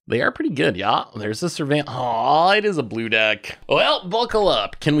place. They are pretty good, yeah. There's a Surveil. Oh, it is a blue deck. Well, buckle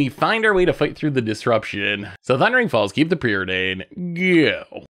up. Can we find our way to fight through the disruption? So Thundering Falls, keep the preordain.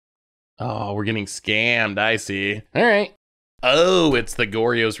 Go. Oh, we're getting scammed. I see. All right. Oh, it's the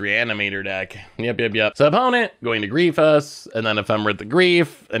Goryo's Reanimator deck. Yep. So opponent going to grief us, and then Ephemerate the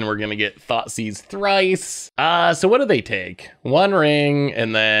grief, and we're gonna get Thoughtseize thrice. So what do they take? 1 ring,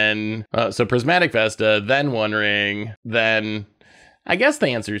 and then so Prismatic Vesta, then 1 ring, then I guess the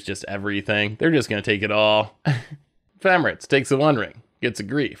answer is just everything. They're just gonna take it all. Ephemerates takes the 1 ring, gets a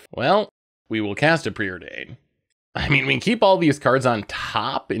grief. Well, we will cast a preordain. I mean, we can keep all these cards on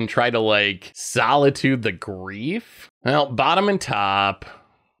top and try to like Solitude the grief. Well, bottom and top,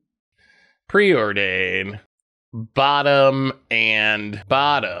 preordain, bottom, and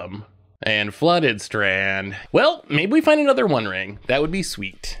Flooded Strand. Well, maybe we find another 1 ring. That would be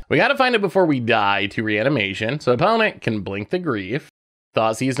sweet. We gotta find it before we die to reanimation. So opponent can blink the grief.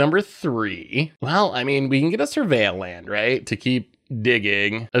 Thoughtseize number 3. Well, I mean, we can get a Surveil land, right? To keep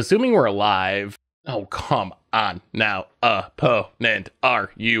digging, assuming we're alive. Oh, come on now, opponent. Are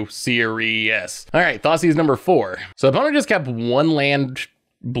you serious? All right, Thoughtseize number 4. So opponent just kept 1 land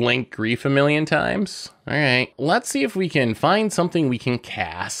blink grief a million times. All right, let's see if we can find something we can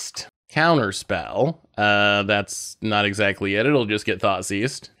cast. Counterspell. That's not exactly it. It'll just get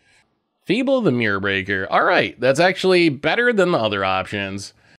Thoughtseized. Feeble the Mirror Breaker. All right, that's actually better than the other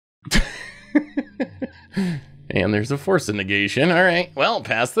options. And there's a Force of Negation. All right, well,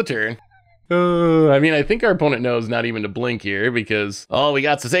 pass the turn. I mean, I think our opponent knows not even to blink here because, oh, we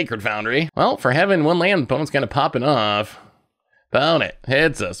got the Sacred Foundry. Well, for having 1 land, opponent's kind of popping off. Opponent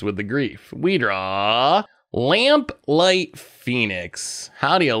hits us with the grief. We draw Lamplight Phoenix.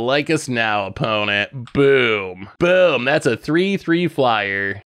 How do you like us now, opponent? Boom. Boom. That's a 3/3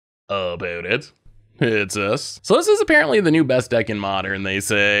 flyer. About it. Hits us. So this is apparently the new best deck in Modern, they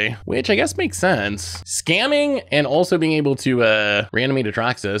say, which I guess makes sense. Scamming and also being able to reanimate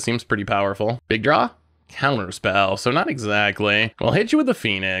Atraxa seems pretty powerful. Big draw? Counterspell, so not exactly. We'll hit you with the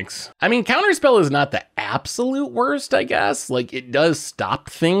Phoenix. I mean, Counterspell is not the absolute worst, I guess. Like, it does stop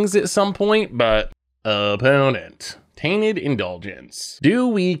things at some point, but opponent. Tainted Indulgence. Do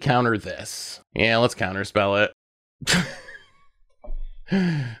we counter this? Yeah, let's counterspell it.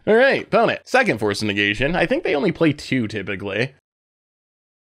 All right, opponent. Second Force of Negation. I think they only play 2 typically.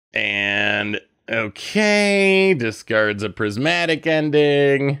 And okay, discards a Prismatic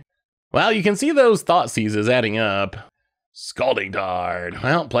Ending. Well, you can see those Thoughtseizes adding up. Scalding Tarn.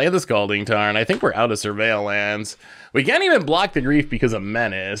 Well, play the Scalding Tarn. I think we're out of Surveil lands. We can't even block the grief because of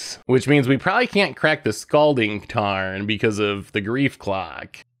Menace, which means we probably can't crack the Scalding Tarn because of the grief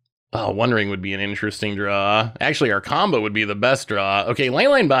clock. Oh, One Ring would be an interesting draw. Actually, our combo would be the best draw. Okay,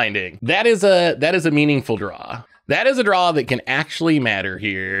 Leyline Binding. That is a meaningful draw. That is a draw that can actually matter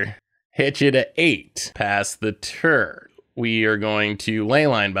here. Hit you to 8 past the turn. We are going to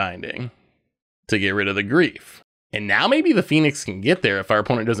Leyline Binding to get rid of the grief. And now maybe the Phoenix can get there if our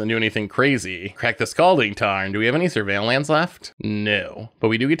opponent doesn't do anything crazy. Crack the Scalding Tarn. Do we have any Surveil lands left? No. But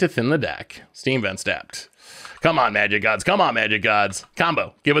we do get to thin the deck. Steam Vent Stepped. Come on, Magic Gods. Come on, Magic Gods.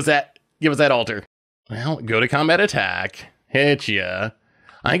 Combo. Give us that altar. Well, go to combat attack. Hit ya.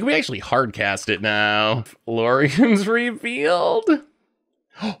 I think we actually hard cast it now. Lorian's Revealed.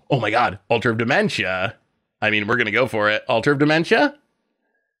 Oh my god. Altar of Dementia. I mean, we're going to go for it. Altar of Dementia.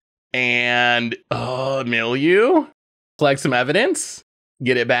 And, Milieu. Collect some evidence.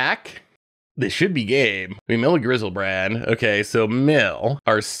 Get it back. This should be game. We mill a Grizzlebrand. Okay, so mill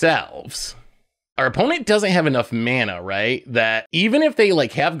ourselves. Our opponent doesn't have enough mana, right? That even if they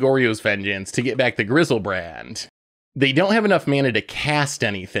like have Goryo's Vengeance to get back the Grizzlebrand, they don't have enough mana to cast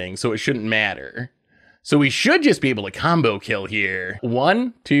anything, so it shouldn't matter. So we should just be able to combo kill here.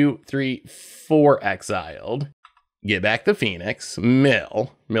 1, 2, 3, 4 exiled. Get back the Phoenix.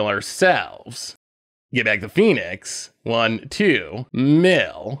 Mill ourselves. Get back the Phoenix. 1, 2,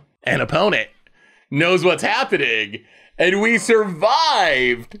 mill. And opponent knows what's happening. And we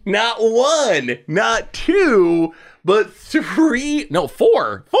survived. Not 1, not 2, but 3. No,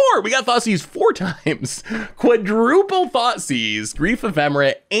 4. 4. We got Thoughtseize 4 times. Quadruple Thoughtseize, Grief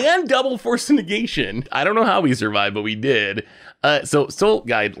Ephemerate, and double Force Negation. I don't know how we survived, but we did. So Soul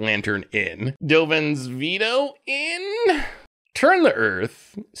Guide Lantern in. Dovin's Veto in. Turn the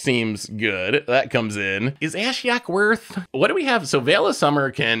Earth seems good. That comes in. Is Ashiok worth? What do we have? So Veil of Summer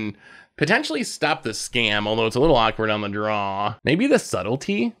can potentially stop the scam, although it's a little awkward on the draw. Maybe the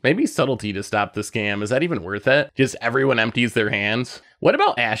Subtlety? Maybe Subtlety to stop the scam. Is that even worth it? Just everyone empties their hands? What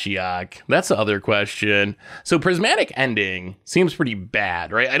about Ashiok? That's the other question. So Prismatic Ending seems pretty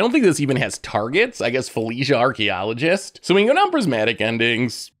bad, right? I don't think this even has targets. I guess Felicia Archaeologist. So we can go down Prismatic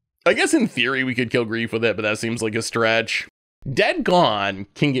Endings. I guess in theory we could kill Grief with it, but that seems like a stretch. Dead Gone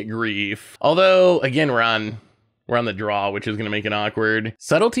can get Grief. Although, again, we're on the draw, which is going to make it awkward.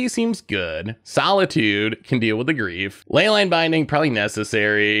 Subtlety seems good. Solitude can deal with the grief. Leyline Binding, probably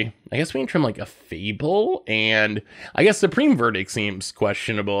necessary. I guess we can trim like a Fable, and I guess Supreme Verdict seems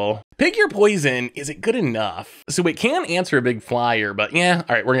questionable. Pick your poison. Is it good enough? So it can answer a big flyer, but yeah,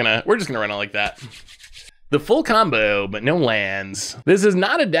 all right, we're just gonna run it like that. The full combo, but no lands. This is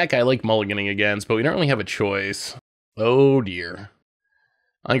not a deck I like mulliganing against, but we don't really have a choice. Oh dear.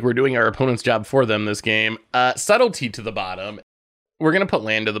 I think we're doing our opponent's job for them this game. Subtlety to the bottom. We're going to put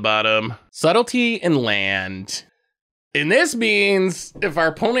land to the bottom. Subtlety and land. And this means if our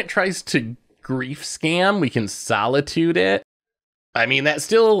opponent tries to grief scam, we can Solitude it. I mean, that's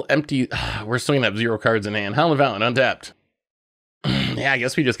still empty. We're swinging up 0 cards in hand. Howling Fountain, untapped. Yeah, I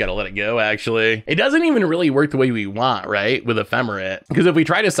guess we just got to let it go, actually. It doesn't even really work the way we want, right? With Ephemerate. Because if we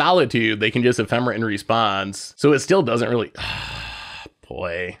try to Solitude, they can just Ephemerate in response. So it still doesn't really...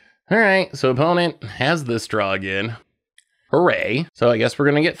 Boy. All right, so opponent has this draw again. Hooray. So I guess we're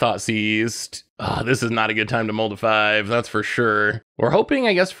going to get Thoughtseized. This is not a good time to mold a 5, that's for sure. We're hoping,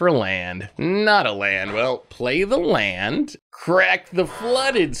 I guess, for a land. Not a land. Well, play the land. Crack the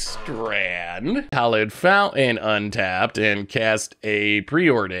Flooded Strand. Hallowed Fountain untapped and cast a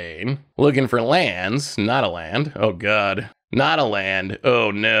Preordain. Looking for lands. Not a land. Oh, God. Not a land.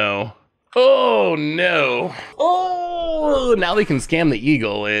 Oh, no. Oh, no. Oh, now they can scam the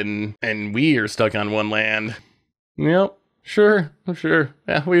Eagle and we are stuck on 1 land. Yep. Sure.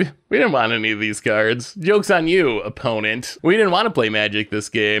 Yeah, we didn't want any of these cards. Joke's on you, opponent. We didn't want to play Magic this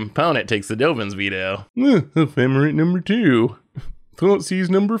game. Opponent takes the Dovin's Veto. Ephemerate number 2. Thoughtseize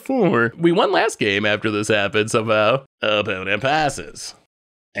number 4. We won last game after this happened somehow. Opponent passes.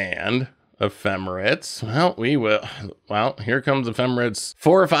 And Ephemerates. Well, here comes Ephemerates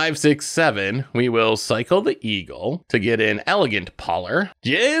 4, 5, 6, 7. We will cycle the Eagle to get an Elegant Poller.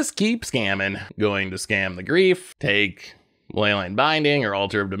 Just keep scamming. Going to scam the grief. Take Leyline Binding or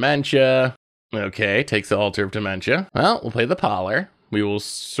Altar of Dementia. Okay, takes the Altar of Dementia. Well, we'll play the Poller. We will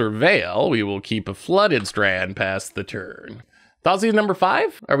Surveil. We will keep a Flooded Strand past the turn. Thoughtseize number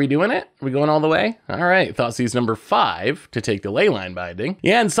 5? Are we doing it? Are we going all the way? All right, Thoughtseize number 5 to take the Leyline Binding.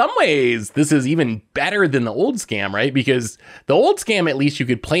 Yeah, in some ways, this is even better than the old scam, right? Because the old scam, at least you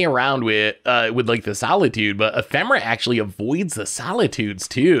could play around with like the Solitude, but Ephemera actually avoids the Solitudes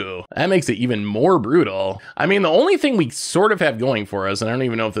too. That makes it even more brutal. I mean, the only thing we sort of have going for us, and I don't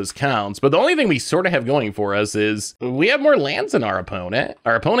even know if this counts, but the only thing we sort of have going for us is we have more lands than our opponent.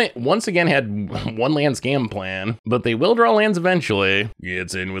 Our opponent, once again, had 1 land scam plan, but they will draw lands eventually. eventually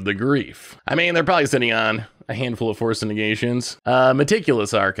gets in with the grief. I mean, they're probably sitting on a handful of force negations.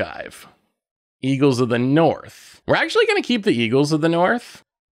 Meticulous Archive. Eagles of the North. We're actually going to keep the Eagles of the North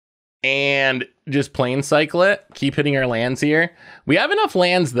and just plain cycle it. Keep hitting our lands here. We have enough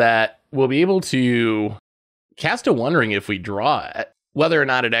lands that we'll be able to cast a Wondering if we draw it. Whether or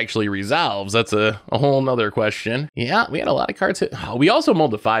not it actually resolves, that's a whole nother question. Yeah, we had a lot of cards hit. Oh, we also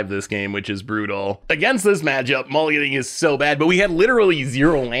mulled to 5 this game, which is brutal. Against this matchup, mulliganing is so bad, but we had literally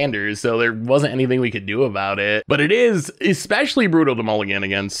 0 landers, so there wasn't anything we could do about it. But it is especially brutal to mulligan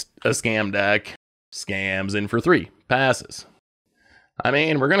against a scam deck. Scams in for 3, passes. I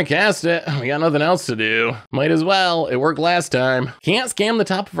mean, we're gonna cast it. We got nothing else to do. Might as well, it worked last time. Can't scam the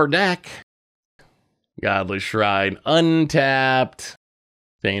top of our deck. Godless Shrine, untapped.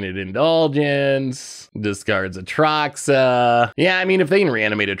 Tainted Indulgence, discards Atraxa. Yeah, I mean, if they can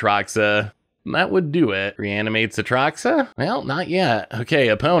reanimate Atraxa, that would do it. Reanimates Atraxa? Well, not yet. Okay,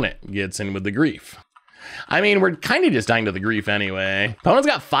 opponent gets in with the grief. I mean, we're kind of just dying to the grief anyway. Opponent's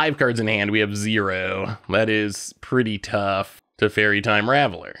got 5 cards in hand, we have 0. That is pretty tough. Teferi Time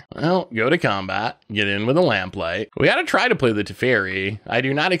Raveler. Well, go to combat, get in with a Lamplight. We gotta try to play the Teferi. I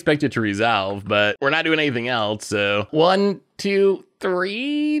do not expect it to resolve, but we're not doing anything else, so 1, 2,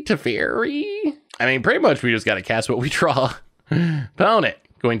 3 Teferi. I mean, pretty much we just gotta cast what we draw. Opponent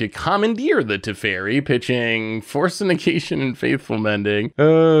going to commandeer the Teferi, pitching Force of Negation and Faithful Mending.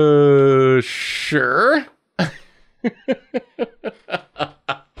 Sure.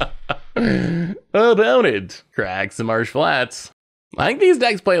 Opponent cracks the Marsh Flats. I think these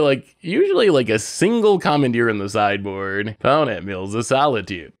decks play usually a single commandeer in the sideboard. Opponent mills a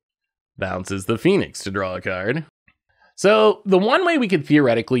Solitude. Bounces the Phoenix to draw a card. So the one way we could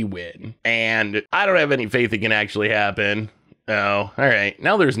theoretically win, and I don't have any faith it can actually happen. Oh, all right.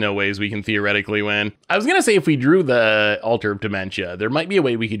 Now there's no ways we can theoretically win. I was going to say if we drew the Altar of Dementia, there might be a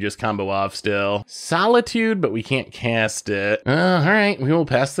way we could just combo off still. Solitude, but we can't cast it. All right, we will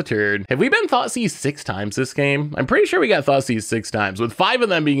pass the turn. Have we been Thoughtseize 6 times this game? I'm pretty sure we got Thoughtseize 6 times, with 5 of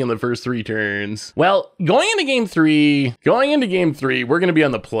them being in the first 3 turns. Well, going into game 3, we're going to be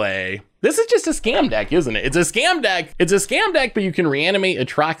on the play. This is just a scam deck, isn't it? It's a scam deck. It's a scam deck, but you can reanimate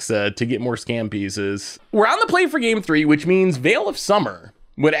Atraxa to get more scam pieces. We're on the play for game 3, which means Veil of Summer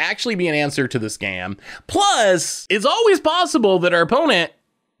would actually be an answer to the scam. Plus, it's always possible that our opponent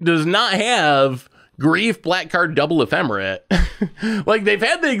does not have Grief, Black Card, Double Ephemerate. Like, they've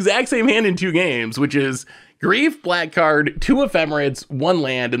had the exact same hand in 2 games, which is Grief, Black Card, 2 Ephemerates, 1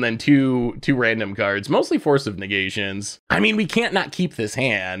 land, and then two random cards, mostly Force of Negations. I mean, we can't not keep this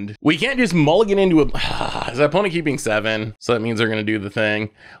hand. We can't just mulligan into a... Is our opponent keeping 7? So that means they're going to do the thing.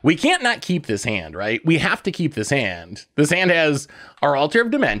 We can't not keep this hand, right? We have to keep this hand. This hand has our Altar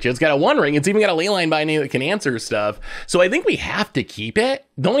of Dementia. It's got a 1 ring. It's even got a Leyline Binding that can answer stuff. So I think we have to keep it.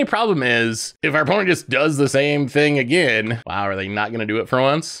 The only problem is if our opponent just does the same thing again. Wow, are they not going to do it for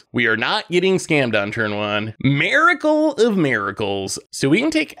once? We are not getting scammed on turn 1. Miracle of miracles. So we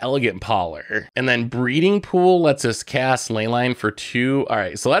can take Elegant Poller, and then Breeding Pool lets us cast Leyline for 2. All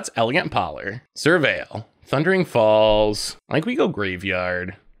right, so that's Elegant Poller. Surveil. Thundering Falls. I think we go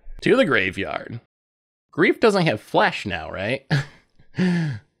Graveyard. To the Graveyard. Grief doesn't have Flesh now, right?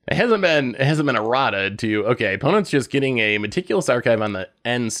 It hasn't been errata to... Okay, opponent's just getting a Meticulous Archive on the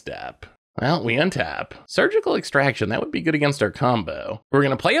end step. Well, we untap. Surgical Extraction, that would be good against our combo. We're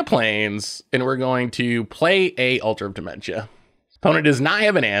going to play a Plains, and we're going to play a Altar of Dementia. Opponent does not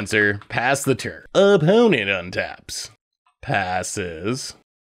have an answer. Pass the turn. Opponent untaps. Passes.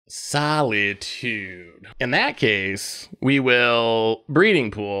 Solitude. In that case, we will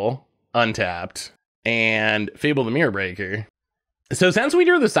Breeding Pool, untapped, and Fable the Mirror Breaker. So since we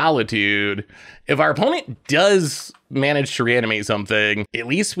drew the Solitude, if our opponent does manage to reanimate something, at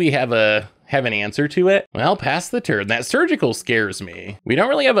least we have an answer to it. Well, pass the turn. That Surgical scares me. We don't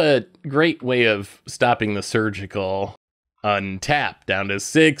really have a great way of stopping the Surgical. Untap down to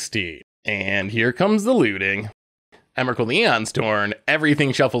 60. And here comes the looting. Emrakul the Aeon's Torn,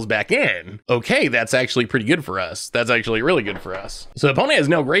 everything shuffles back in. Okay, that's actually pretty good for us. That's actually really good for us. So the opponent has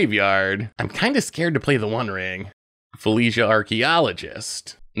no graveyard. I'm kind of scared to play the 1 ring. Felicia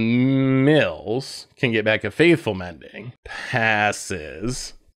Archaeologist. Mills can get back a Faithful Mending.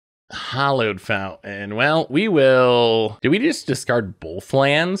 Passes. Hallowed Fountain. Well, we will... Do we just discard both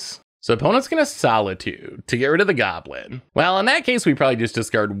lands? So opponent's going to Solitude to get rid of the Goblin. Well, in that case, we probably just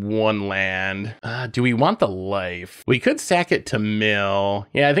discard 1 land. Do we want the life? We could sack it to mill.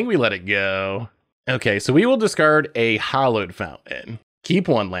 Yeah, I think we let it go. Okay, so we will discard a Hallowed Fountain. Keep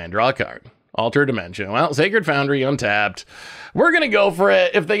 1 land, draw a card. Alter Dimension. Well, Sacred Foundry, untapped. We're gonna go for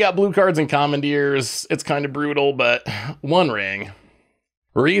it. If they got blue cards and commandeers, it's kind of brutal, but one ring.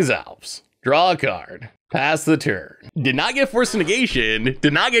 Resolves. Draw a card. Pass the turn. Did not get Forced Negation.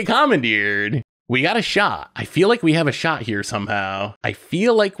 Did not get commandeered. We got a shot. I feel like we have a shot here somehow. I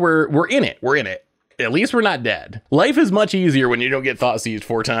feel like we're in it. We're in it. At least we're not dead. Life is much easier when you don't get Thought Seized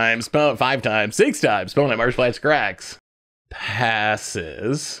 4 times, 5 times, 6 times, Opponent Marshflash cracks.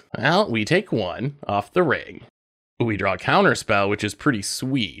 Passes. Well, we take 1 off the ring. We draw a counterspell, which is pretty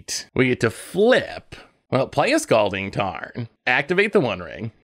sweet. We get to flip. Well, play a Scalding Tarn. Activate the 1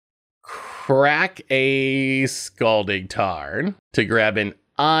 ring. Crack a Scalding Tarn to grab an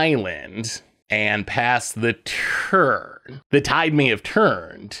island and pass the turn. The tide may have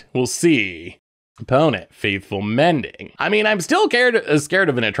turned. We'll see. Opponent, Faithful Mending. I mean, I'm still scared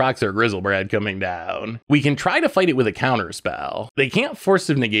of an Atroxa or Grizzlebrad coming down. We can try to fight it with a counterspell. They can't force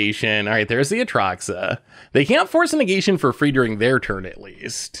a negation. All right, there's the Atroxa. They can't force a negation for free during their turn, at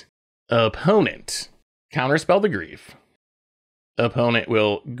least. Opponent, counterspell the Grief. Opponent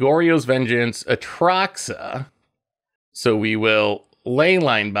will Goryo's Vengeance, Atroxa. So we will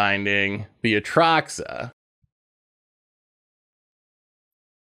Leyline Binding the Atroxa.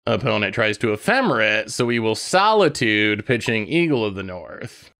 Opponent tries to Ephemerate, so we will Solitude, pitching Eagle of the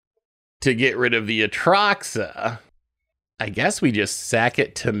North. To get rid of the Atroxa, I guess we just sack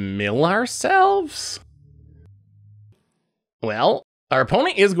it to mill ourselves? Well, our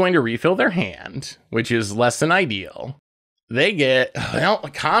opponent is going to refill their hand, which is less than ideal. They get, well,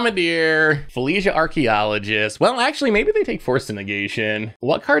 Commandeer, Felicia Archaeologist. Well, actually, maybe they take Forced Negation.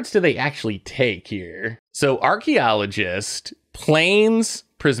 What cards do they actually take here? So Archaeologist, Plains,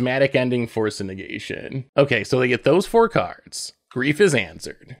 Prismatic Ending, Forced Negation. Okay, so they get those 4 cards. Grief is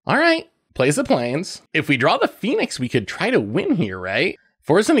answered. All right, plays the Plains. If we draw the Phoenix, we could try to win here, right?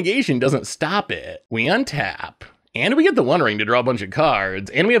 Forced Negation doesn't stop it. We untap. And we get the 1 ring to draw a bunch of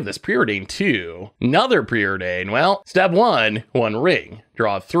cards, and we have this Preordain too. Another Preordain. Well, step 1, 1 ring,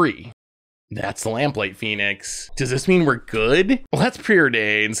 draw 3. That's the Lamplight Phoenix. Does this mean we're good? Let's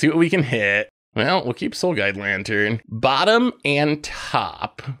Preordain, see what we can hit. Well, we'll keep Soul Guide Lantern. Bottom and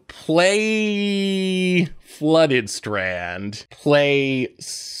top. Play Flooded Strand. Play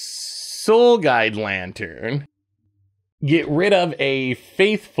Soul Guide Lantern. Get rid of a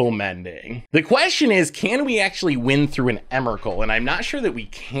Faithful Mending. The question is, can we actually win through an Emrakul? And I'm not sure that we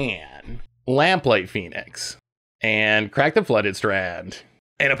can. Lamplight Phoenix. And crack the Flooded Strand.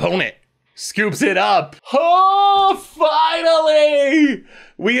 An opponent scoops it up. Oh, finally!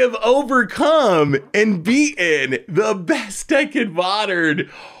 We have overcome and beaten the best deck in Modern.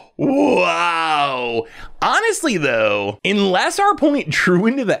 Wow. Honestly, though, unless our opponent drew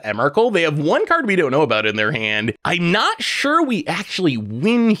into the Emrakul, they have 1 card we don't know about in their hand. I'm not sure we actually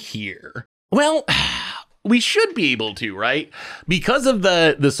win here. Well, we should be able to, right? Because of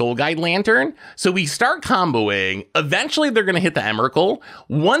the Soul Guide Lantern. So we start comboing. Eventually, they're going to hit the Emrakul.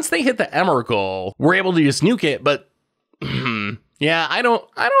 Once they hit the Emrakul, we're able to just nuke it, but yeah, I don't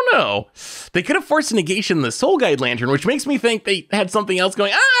know. They could have forced negation the Soul Guide Lantern, which makes me think they had something else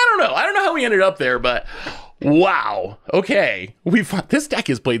going. I don't know. I don't know how we ended up there, but wow. Okay. This deck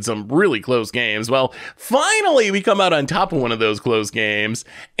has played some really close games. Well, finally we come out on top of one of those close games.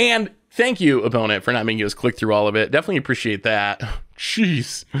 And thank you, opponent, for not making us click through all of it. Definitely appreciate that.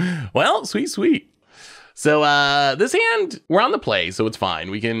 Jeez. Well, sweet. So this hand, we're on the play, so it's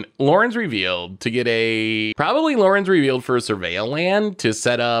fine. We can Lorenz Revealed to get probably Lorenz Revealed for a Surveil land to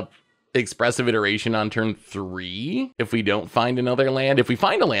set up Expressive Iteration on turn 3. If we don't find another land, if we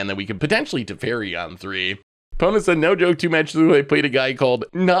find a land, then we could potentially Teferi on 3. Opponent said, no joke, 2 matches ago, I played a guy called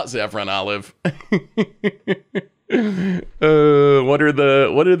Not Saffron Olive. What are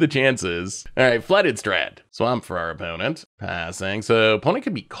the chances? All right, Flooded Strand. Swamp for our opponent. Passing. So opponent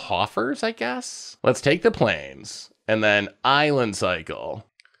could be Coffers, I guess. Let's take the Plains and then Island Cycle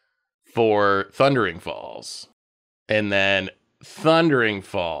for Thundering Falls. And then Thundering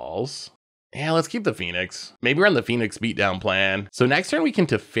Falls. Yeah, let's keep the Phoenix. Maybe we're on the Phoenix beatdown plan. So next turn we can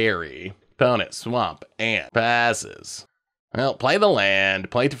Teferi. Opponent, Swamp, and passes. Well, play the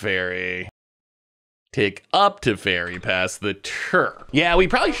land, play Teferi. Take up Teferi past the turn. Yeah, we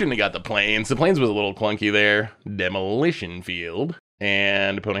probably shouldn't have got the Plains. The Plains was a little clunky there. Demolition Field.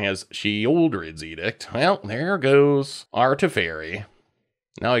 And opponent has Sheoldred's Edict. Well, there goes our Teferi.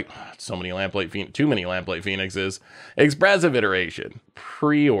 Now, so many Lamplight Phoenix, too many Lamplight Phoenixes. Expressive Iteration.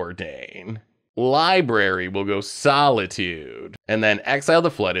 Preordain. Library will go Solitude. And then exile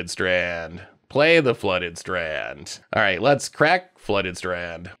the Flooded Strand. Play the Flooded Strand. All right, let's crack Flooded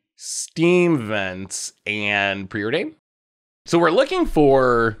Strand. Steam Vents and Preordain. So we're looking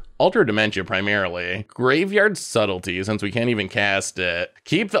for Altar Dementia primarily. Graveyard Subtlety, since we can't even cast it.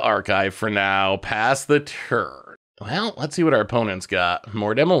 Keep the Archive for now, pass the turn. Well, let's see what our opponent's got.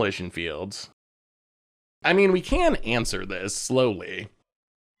 More Demolition Fields. I mean, we can answer this slowly.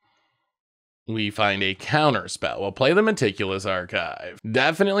 We find a counter spell. We'll play the Meticulous Archive.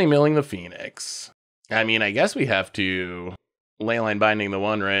 Definitely milling the Phoenix. I mean, I guess we have to Leyline Binding the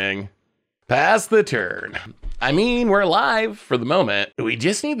One Ring. Pass the turn. I mean, we're alive for the moment. We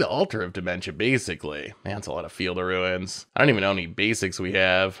just need the Altar of Dementia, basically. Man, that's a lot of Field of Ruins. I don't even know how many basics we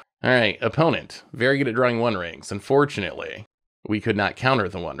have. All right, opponent. Very good at drawing One Rings. Unfortunately, we could not counter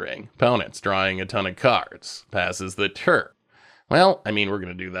the One Ring. Opponent's drawing a ton of cards. Passes the turn. Well, I mean, we're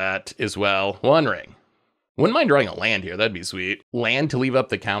going to do that as well. One Ring. Wouldn't mind drawing a land here. That'd be sweet. Land to leave up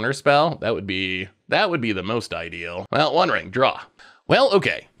the counter spell? That would be the most ideal. Well, One Ring. Draw. Well,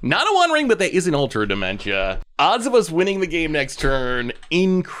 okay. Not a One Ring, but that is an Altar of Dementia. Odds of us winning the game next turn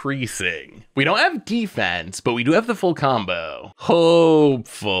increasing. We don't have defense, but we do have the full combo.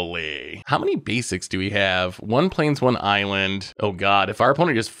 Hopefully. How many basics do we have? 1 plains, 1 island. Oh god, if our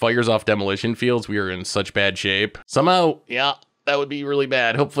opponent just fires off Demolition Fields, we are in such bad shape. Somehow, yeah, that would be really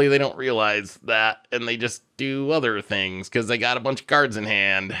bad. Hopefully they don't realize that and they just do other things because they got a bunch of cards in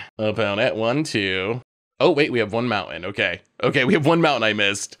hand. Opponent, 1, 2. Oh, wait, we have 1 mountain. Okay, we have 1 mountain I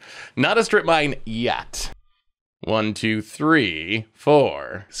missed. Not a strip mine yet. 1, 2, 3,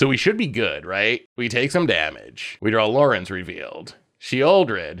 4. So we should be good, right? We take some damage. We draw Lauren's Revealed.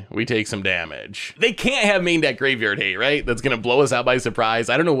 Sheoldred, we take some damage. They can't have main deck Graveyard Hate, right? That's gonna blow us out by surprise.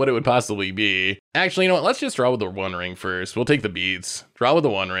 I don't know what it would possibly be. Actually, you know what? Let's just draw with the One Ring first. We'll take the beats. Draw with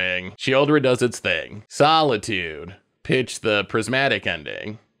the One Ring. Sheoldred does its thing. Solitude. Pitch the Prismatic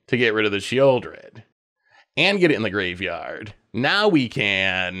Ending to get rid of the Sheoldred. And get it in the graveyard. Now we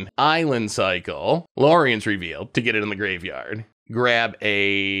can Island Cycle, Lorien's Revealed to get it in the graveyard. Grab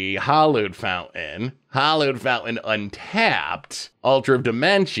a Hallowed Fountain untapped, Altar of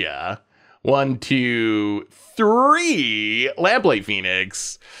Dementia, 1, 2, 3, Lamplight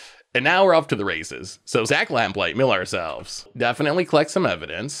Phoenix. And now we're off to the races. So sack Lamplight, mill ourselves. Definitely collect some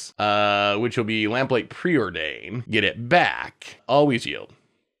evidence, which will be Lamplight Preordain. Get it back, always yield.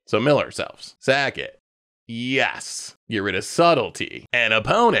 So mill ourselves, sack it. Yes, get rid of Subtlety. An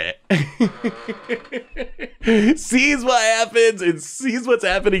opponent sees what happens and sees what's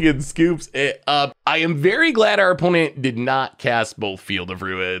happening and scoops it up. I am very glad our opponent did not cast both Field of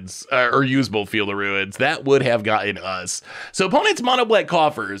Ruins or use both Field of Ruins. That would have gotten us. So opponent's Mono Black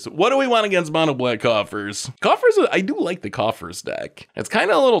Coffers. What do we want against Mono Black Coffers? Coffers, I do like the Coffers deck. It's kind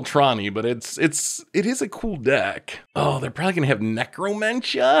of a little Tron-y, but it is a cool deck. Oh, they're probably gonna have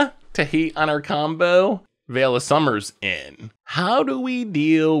Necromentia to hate on our combo. Veil of Summer's in. How do we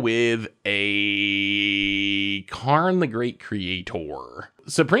deal with a Karn the Great Creator?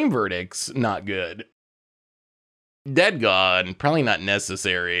 Supreme Verdict's not good. Dead God, probably not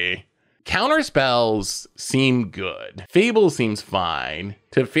necessary. Counter spells seem good. Fable seems fine.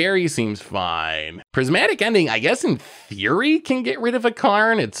 Teferi seems fine. Prismatic Ending, I guess in theory, can get rid of a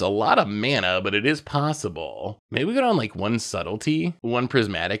Karn. It's a lot of mana, but it is possible. Maybe we go down like 1 Subtlety, 1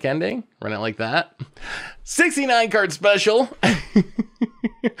 Prismatic Ending. Run it like that. 69 card special,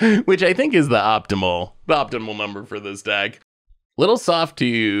 which I think is the optimal number for this deck. Little soft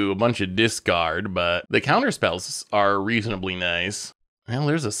to a bunch of discard, but the counter spells are reasonably nice. Well,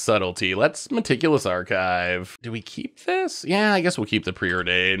 there's a Subtlety. Let's Meticulous Archive. Do we keep this? Yeah, I guess we'll keep the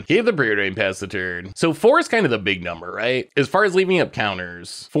Preordain. Keep the Preordain past the turn. So 4 is kind of the big number, right? As far as leaving up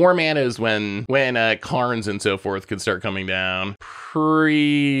counters, 4 mana is when Karns and so forth could start coming down.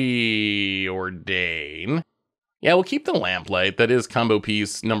 Preordain. Yeah, we'll keep the Lamplight. That is combo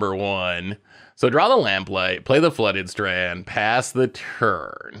piece number 1. So draw the Lamplight, play the Flooded Strand, pass the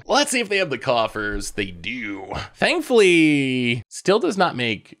turn. Let's see if they have the Coffers. They do. Thankfully, still does not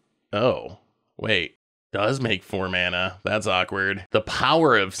make... Oh, wait. Does make 4 mana. That's awkward. The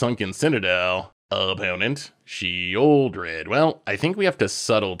power of Sunken Citadel. Opponent, Sheoldred. Well, I think we have to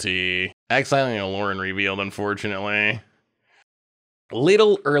Subtlety. Exiling a Lauren Revealed, unfortunately.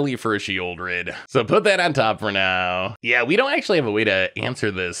 Little early for a Sheoldred. So put that on top for now. Yeah, we don't actually have a way to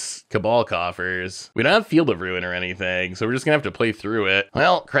answer this Cabal Coffers. We don't have Field of Ruin or anything, so we're just gonna have to play through it.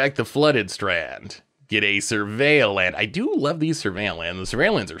 Well, crack the Flooded Strand. Get a Surveil Land. I do love these Surveil Lands. The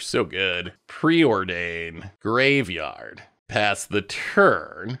Surveil Lands are so good. Preordain. Graveyard. Pass the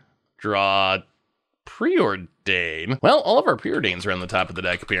turn. Draw Preordain. Well, all of our Preordains are on the top of the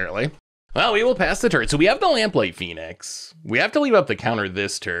deck, apparently. Well, we will pass the turn. So we have the Lamplight Phoenix. We have to leave up the counter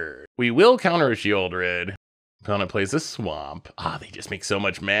this turn. We will counter a Sheoldred. Opponent plays a swamp. Ah, they just make so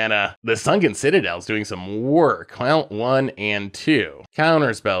much mana. The Sunken Citadel's doing some work. Well, 1 and 2.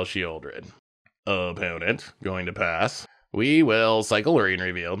 Counterspell Shieldred. Opponent going to pass. We will cycle Lurian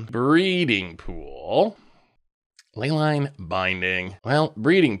Revealed. Breeding Pool. Leyline Binding. Well,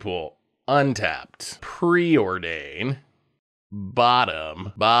 Breeding Pool. Untapped. Preordain.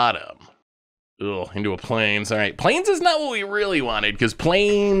 Bottom. Ugh, into a Plains. All right, Plains is not what we really wanted, because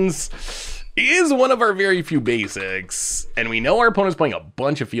Plains is one of our very few basics, and we know our opponent's playing a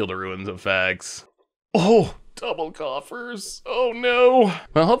bunch of Field of Ruins effects. Oh, double coffers. Oh no.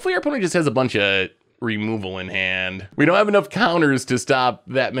 Well, hopefully our opponent just has a bunch of removal in hand. We don't have enough counters to stop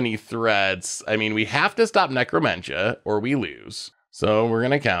that many threats. I mean, we have to stop Necromentia or we lose. So we're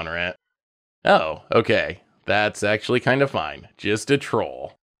gonna counter it. Oh, okay. That's actually kind of fine. Just a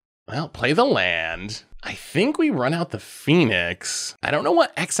troll. Well, play the land. I think we run out the Phoenix. I don't know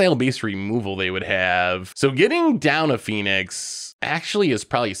what exile-based removal they would have. So getting down a Phoenix actually is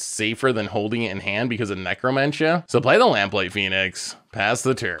probably safer than holding it in hand because of Necromentia. So play the Lamplight Phoenix, pass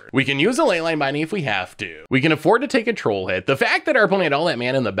the turn. We can use a Leyline Binding if we have to. We can afford to take a troll hit. The fact that our opponent had all that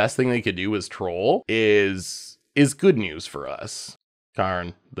mana and the best thing they could do was troll is good news for us.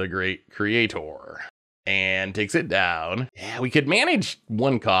 Karn, the great creator. And takes it down. Yeah, we could manage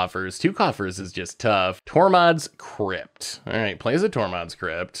 1 coffers. 2 coffers is just tough. Tormod's Crypt. All right, plays a Tormod's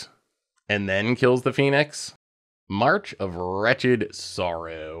Crypt. And then kills the Phoenix. March of Wretched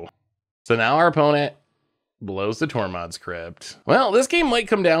Sorrow. So now our opponent blows the Tormod's Crypt. Well, this game might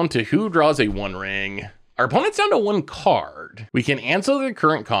come down to who draws a 1 ring. Our opponent's down to 1 card. We can answer the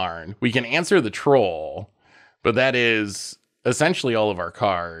current Karn. We can answer the Troll. But that is essentially all of our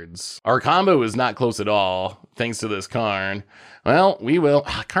cards. Our combo is not close at all, thanks to this Karn. Well, we will.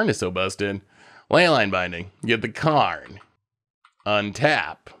 Karn is so busted. Leyline Binding. Get the Karn.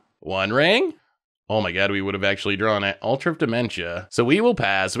 Untap. 1 ring. Oh my god, we would have actually drawn it. Ultra of Dementia. So we will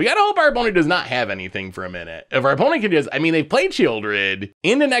pass. We gotta hope our opponent does not have anything for a minute. If our opponent can just, I mean, they've played Shieldred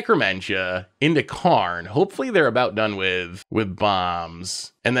into Necromentia, into Karn. Hopefully they're about done with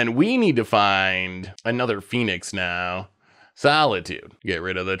bombs. And then we need to find another Phoenix now. Solitude. Get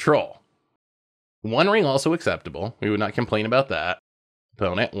rid of the Troll. 1 ring also acceptable. We would not complain about that.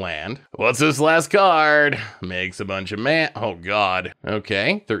 Opponent, land. What's this last card? Makes a bunch of mana. Oh god.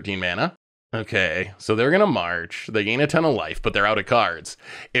 Okay, 13 mana. Okay, so they're gonna march. They gain a ton of life, but they're out of cards.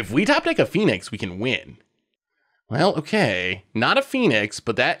 If we top deck a Phoenix, we can win. Well, okay, not a Phoenix,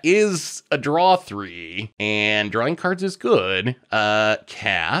 but that is a draw 3, and drawing cards is good.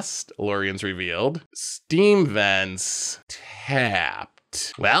 Cast, Lurian's Revealed. Steam Vents,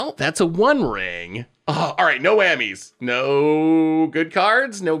 tapped. Well, that's a 1 ring. Oh, all right, no whammies. No good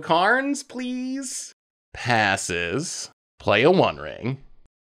cards, no Karns, please. Passes, play a 1 ring.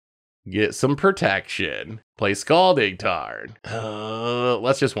 Get some protection. Play Scalding Tard.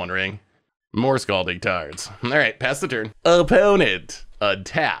 Let's just 1 ring. More Scalding Tards. All right, pass the turn. Opponent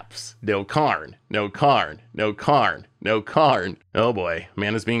taps. No Karn. No Karn. No Karn. No Karn. Oh boy,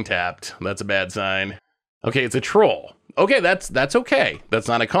 mana's being tapped. That's a bad sign. Okay, it's a troll. Okay, that's okay. That's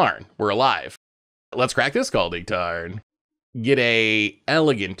not a Karn. We're alive. Let's crack this Scalding Tard. Get a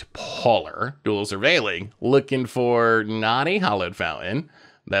Elegant Pauler. Dual Surveilling. Looking for not a Hallowed Fountain.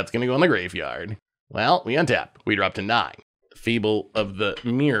 That's going to go in the graveyard. Well, we untap. We drop to 9. Fable of the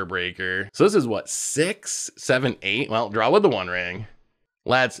Mirror Breaker. So this is what, 6, 7, 8? Well, draw with the 1 ring.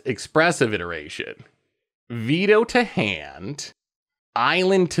 Let's Expressive Iteration. Veto to hand.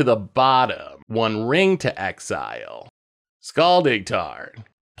 Island to the bottom. 1 ring to exile. Scalding Tard.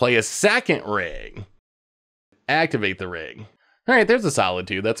 Play a 2nd ring. Activate the ring. All right, there's a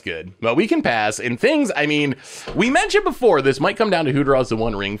Solitude. That's good. But we can pass. And things, I mean, we mentioned before, this might come down to who draws the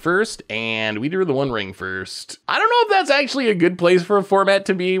 1 ring first, and we drew the 1 ring first. I don't know if that's actually a good place for a format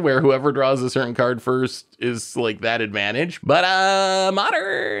to be, where whoever draws a certain card first is like that advantage. But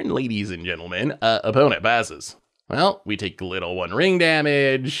modern, ladies and gentlemen, opponent passes. Well, we take little 1 ring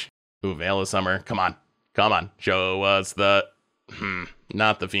damage. Ooh, Veil of Summer. Come on. Come on. Show us the...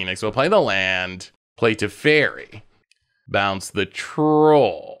 not the Phoenix. We'll play the land. Play Teferi. Bounce the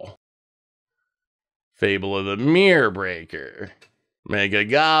Troll. Fable of the Mirror Breaker. Make a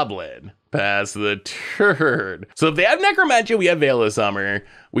Goblin. Pass the turn. So if they have Necromentia, we have Veil of Summer.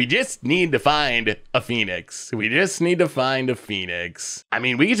 We just need to find a Phoenix. We just need to find a Phoenix. I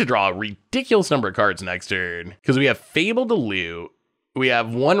mean, we get to draw a ridiculous number of cards next turn, because we have Fable to loot. We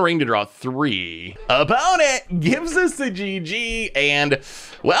have 1 ring to draw 3. Opponent gives us the GG, and,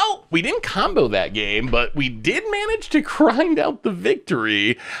 well, we didn't combo that game, but we did manage to grind out the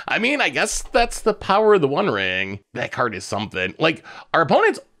victory. I mean, I guess that's the power of the 1 ring. That card is something. Like, our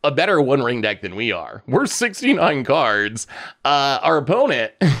opponent's a better One Ring deck than we are. We're 69 cards. Our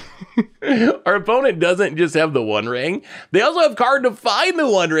opponent, our opponent doesn't just have the One Ring. They also have card to find the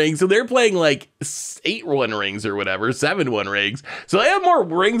One Ring. So they're playing like 8 One Rings or whatever, 7 One Rings. So they have more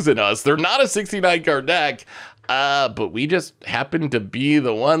rings than us. They're not a 69 card deck. But we just happened to be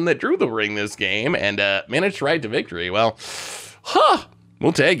the one that drew the ring this game and managed to ride to victory. Well,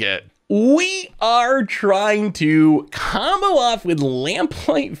 we'll take it. We are trying to combo off with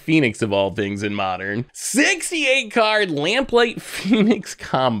Lamplight Phoenix of all things in Modern. 68 card Lamplight Phoenix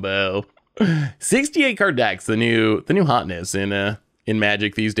combo. 68 card decks, the new hotness in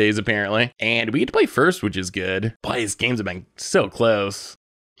Magic these days apparently. And we get to play first, which is good. Boy, these games have been so close.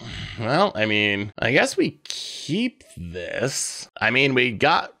 Well, I mean, I guess we keep this. I mean, we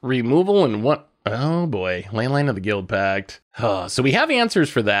got removal and what? Oh boy, Landline of the Guild Pact. Oh, so we have answers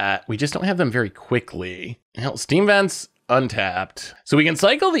for that. We just don't have them very quickly. Hell, Steam Vents untapped. So we can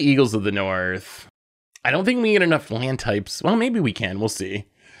cycle the Eagles of the North. I don't think we get enough land types. Well, maybe we can. We'll see.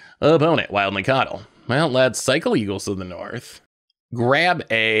 Opponent, Wild Mikado. Well, let's cycle Eagles of the North. Grab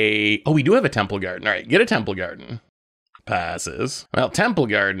a... Oh, we do have a Temple Garden. All right, get a Temple Garden. Passes. Well, Temple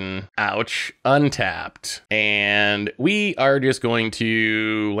Garden, ouch, untapped. And we are just going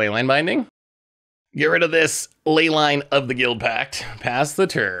to Leyline Binding. Get rid of this Leyline of the Guild Pact. Pass the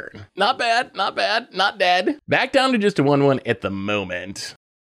turn. Not bad, not bad, not dead. Back down to just a 1/1 at the moment.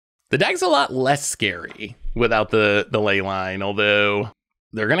 The deck's a lot less scary without the Leyline, although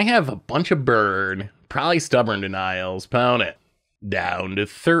they're going to have a bunch of burn, probably Stubborn Denials. Opponent, down to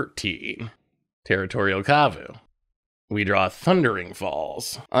 13. Territorial Kavu. We draw Thundering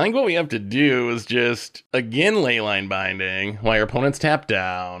Falls. I think what we have to do is just, again, Leyline Binding, while your opponent's tapped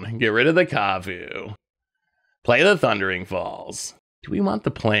down, get rid of the Kavu, play the Thundering Falls. Do we want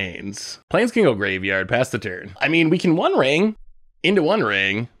the Plains? Plains can go graveyard, pass the turn. I mean, we can One Ring into One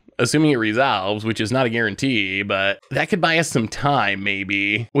Ring, assuming it resolves, which is not a guarantee, but that could buy us some time,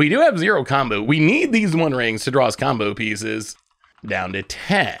 maybe. We do have 0 combo. We need these One Rings to draw us combo pieces. Down to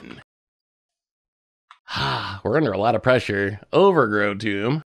 10. We're under a lot of pressure. Overgrow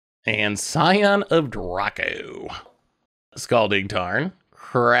Tomb and Scion of Draco. Scalding Tarn,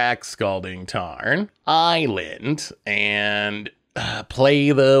 crack Scalding Tarn, Island, and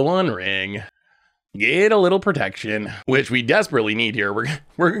play the One Ring. Get a little protection, which we desperately need here.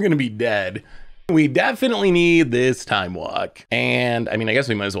 We're gonna be dead. We definitely need this Time Walk. And I mean, I guess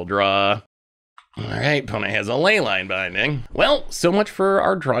we might as well draw. All right, opponent has a Leyline Binding. Well, so much for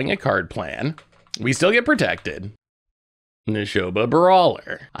our drawing a card plan. We still get protected. Neshoba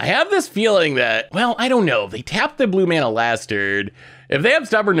Brawler. I have this feeling that, well, I don't know. They tapped the blue mana last turn. If they have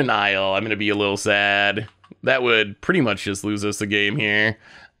Stubborn Denial, I'm going to be a little sad. That would pretty much just lose us the game here.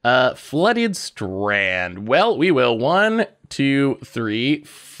 Flooded Strand. Well, we will. 1, 2, 3,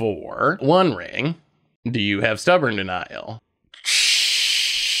 4. One Ring. Do you have Stubborn Denial?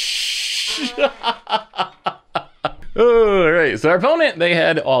 All right, so our opponent, they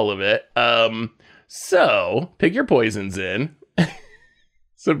had all of it. So pick your poisons in.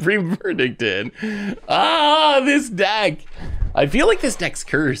 Supreme Verdict in. This deck. I feel like this deck's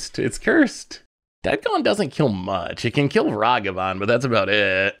cursed. It's cursed. Deadgone doesn't kill much. It can kill Ragavan, but that's about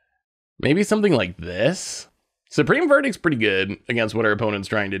it. Maybe something like this. Supreme Verdict's pretty good against what our opponent's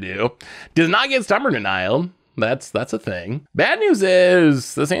trying to do. Does not get Stubborn Denial. That's a thing. Bad news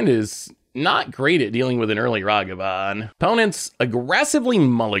is this hand is not great at dealing with an early Ragavan. Opponent's aggressively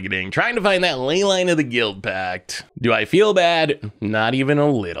mulliganing, trying to find that Leyline of the Guild Pact. Do I feel bad? Not even a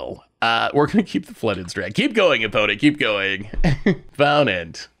little. We're gonna keep the Flooded Strand. Keep going, opponent, keep going.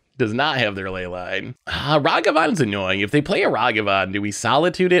 Opponent does not have their Leyline. Ragavan's annoying. If they play a Ragavan, do we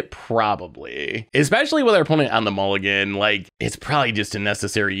Solitude it? Probably. Especially with our opponent on the mulligan, like, it's probably just a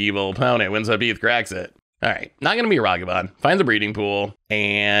necessary evil. Opponent wins up ETH, cracks it. All right, not gonna be a Ragavan. Finds a breeding pool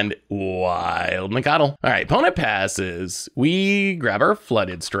and Wild Mikado. All right, opponent passes. We grab our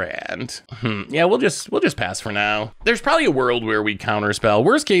Flooded Strand. Yeah, we'll just pass for now. There's probably a world where we counterspell.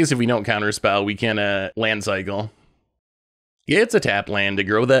 Worst case, if we don't counterspell, we can land cycle. Gets a tap land to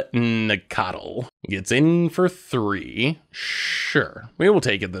grow the Nikatl. Gets in for 3. Sure, we will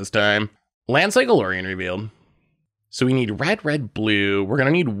take it this time. Land cycle Lorien revealed. So we need red, red, blue. We're gonna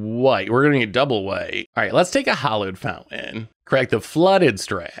need white. We're gonna need double white. All right, let's take a Hallowed Fountain. Crack the Flooded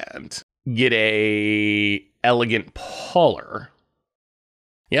Strand. Get a Elegant Polar.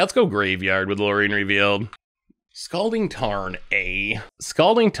 Yeah, let's go Graveyard with Lorien revealed. Scalding Tarn A.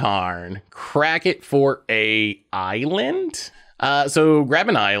 Scalding Tarn. Crack it for a island. So grab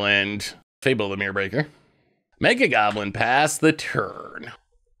an island. Fable the Mirror Breaker. Mega Goblin, pass the turn.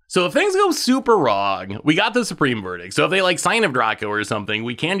 So if things go super wrong, we got the Supreme Verdict. So if they like Sign of Draco or something,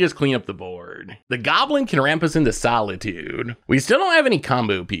 we can just clean up the board. The Goblin can ramp us into Solitude. We still don't have any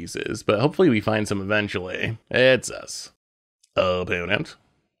combo pieces, but hopefully we find some eventually. It's us. Opponent.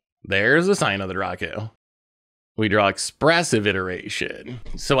 There's the Sign of the Draco. We draw Expressive Iteration.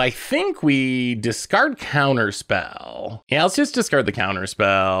 So I think we discard Counterspell. Yeah, let's just discard the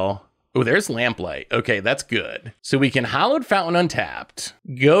Counterspell. Oh, there's Lamplight. Okay, that's good. So we can Hallowed Fountain untapped,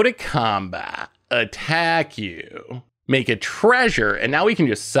 go to combat, attack you, make a treasure, and now we can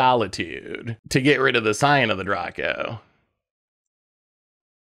just Solitude to get rid of the Sign of the Draco.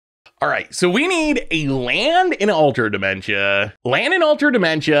 All right, so we need a land in Alter Dementia,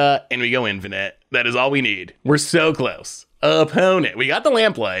 and we go infinite. That is all we need. We're so close. Opponent. We got the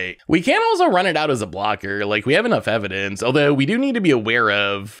Lamplight. We can also run it out as a blocker. Like, we have enough evidence, although we do need to be aware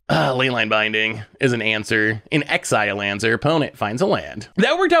of Leyline Binding is an answer. An exile answer. Opponent finds a land.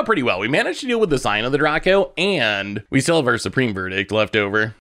 That worked out pretty well. We managed to deal with the Sign of the Draco, and we still have our Supreme Verdict left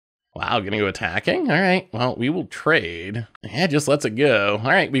over. Wow, gonna go attacking? All right, well, we will trade. Yeah, just lets it go. All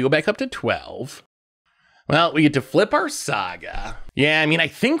right, we go back up to 12. Well, we get to flip our Saga. Yeah, I mean, I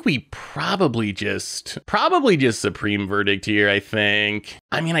think we probably just Supreme Verdict here, I think.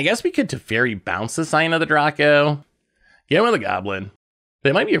 I mean, I guess we could Teferi bounce the Sign of the Draco. Get him with a Goblin.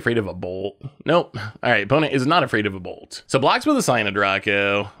 They might be afraid of a bolt. Nope. All right, opponent is not afraid of a bolt. So blocks with a Sign of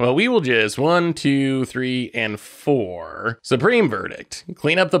Draco. Well, we will just 1, 2, 3, and 4. Supreme Verdict.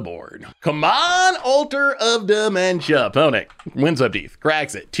 Clean up the board. Come on, Altar of Dementia. Opponent wins up teeth,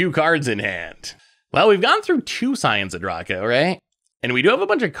 cracks it. 2 cards in hand. Well, we've gone through 2 Signs of Draco, right? And we do have a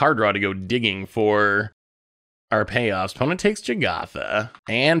bunch of card draw to go digging for our payoffs. Opponent takes Jagatha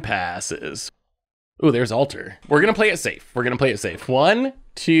and passes. Ooh, there's Altar. We're going to play it safe. 1,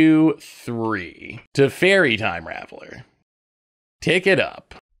 2, 3. Teferi Time Raveler. Tick it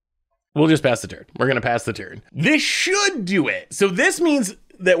up. We'll just pass the turn. We're going to pass the turn. This should do it. So this means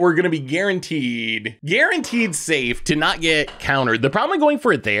that we're going to be guaranteed safe to not get countered. The problem going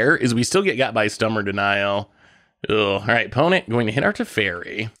for it there is we still get got by Stubborn Denial. Ugh. All right, opponent going to hit our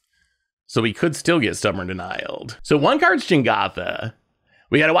Teferi. So we could still get Stubborn Denialed. So 1 card's Jingatha.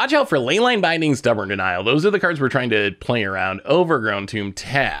 We got to watch out for Leyline Binding, Stubborn Denial. Those are the cards we're trying to play around. Overgrown Tomb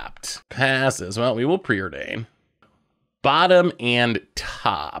tapped. Passes. Well, we will preordain. Bottom and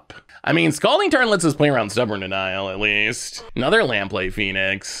top. I mean, Scalding Tarn lets us play around Stubborn Denial, at least. Another Lamplight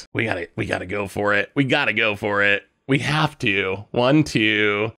Phoenix. We gotta go for it. We have to. 1,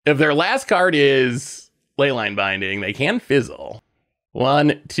 2. If their last card is Leyline Binding, they can fizzle.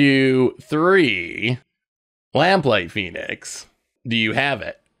 1, 2, 3. Lamplight Phoenix. Do you have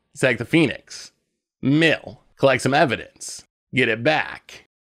it? Sack the Phoenix. Mill. Collect some evidence. Get it back.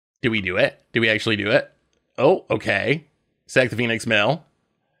 Do we do it? Do we actually do it? Oh, okay. Sack the Phoenix, mill.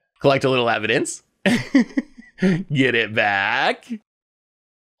 Collect a little evidence. Get it back.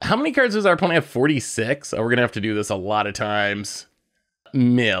 How many cards does our opponent have? 46? Oh, we're going to have to do this a lot of times.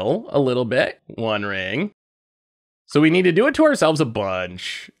 Mill a little bit. 1 ring. So we need to do it to ourselves a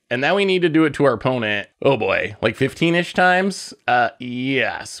bunch. And now we need to do it to our opponent. Oh boy, like 15-ish times?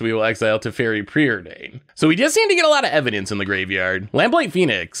 Yes, we will exile Teferi Preordain. So we just need to get a lot of evidence in the graveyard. Lamplight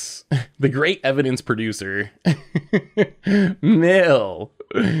Phoenix, the great evidence producer. Mill.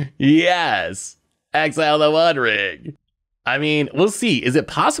 Yes. Exile the 1 ring. I mean, we'll see. Is it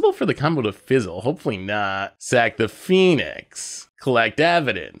possible for the combo to fizzle? Hopefully not. Sack the Phoenix. Collect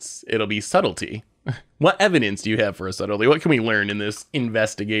evidence. It'll be subtlety. What evidence do you have for a subtlety? What can we learn in this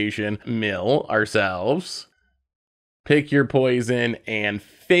investigation? Mill ourselves. Pick your poison and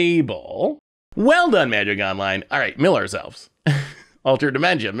fable. Well done, Magic Online. All right, mill ourselves. Alter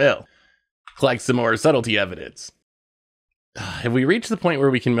Dementia, mill. Collect some more subtlety evidence. Have we reached the point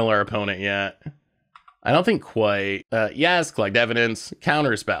where we can mill our opponent yet? I don't think quite. Yes, collect evidence,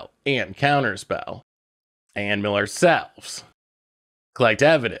 counterspell, and counterspell. And mill ourselves. Collect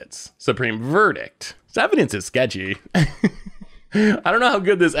evidence. Supreme Verdict. This evidence is sketchy. I don't know how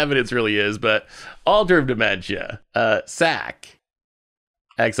good this evidence really is, but Altar of Dementia. Sack.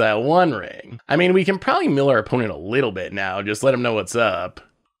 Exile 1 ring. I mean, we can probably mill our opponent a little bit now. Just let him know what's up.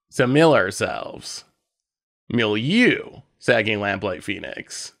 So mill ourselves. Mill you. Sacking Lamplight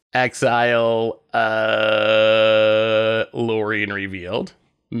Phoenix. Exile Lorien Revealed.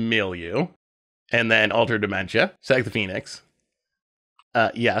 Mill you. And then Alter Dementia. Sack the Phoenix.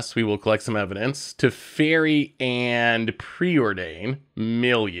 Yes, we will collect some evidence. Teferi and Preordain.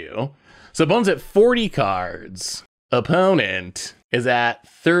 Mill you. So opponent's at 40 cards. Opponent is at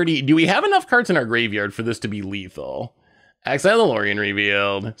 30. Do we have enough cards in our graveyard for this to be lethal? Exile the Lorien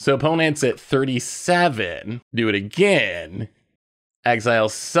Revealed. So opponent's at 37. Do it again. Exile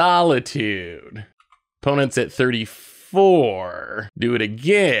Solitude. Opponent's at 34. Do it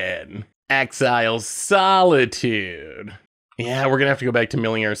again. Exile Solitude. Yeah, we're gonna have to go back to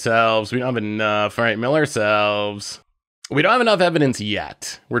milling ourselves. We don't have enough. All right, mill ourselves. We don't have enough evidence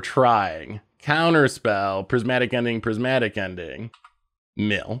yet. We're trying. Counterspell, prismatic ending.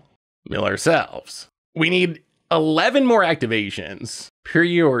 Mill ourselves. We need 11 more activations.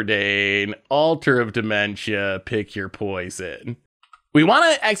 Preordain, Altar of Dementia, pick your poison. We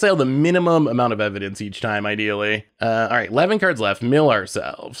want to exile the minimum amount of evidence each time, ideally. All right, 11 cards left. Mill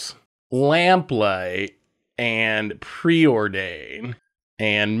ourselves. Lamplight and Preordain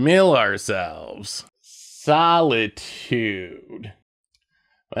and mill ourselves. Solitude.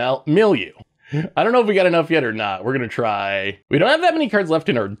 Well, mill you. I don't know if we got enough yet or not. We're going to try. We don't have that many cards left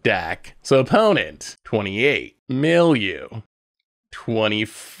in our deck. So opponent, 28. Mill you.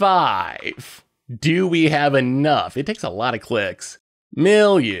 25. Do we have enough? It takes a lot of clicks.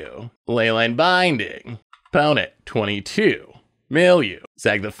 Mill you. Leyline Binding. Opponent, 22. Mill you.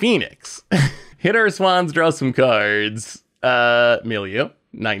 Sag the Phoenix. Hit our swans, draw some cards. Mill you.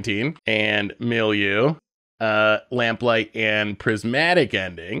 19. And mill you. Lamplight and prismatic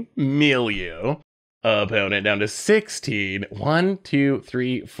ending. Mill you. Opponent down to 16. 1, 2,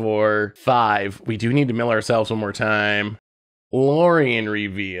 3, 4, 5. We do need to mill ourselves one more time. Lorien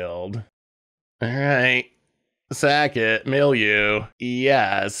revealed. All right. Sack it. Mill you.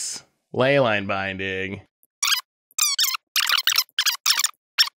 Yes. Leyline Binding.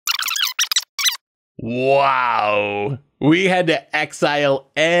 Wow. We had to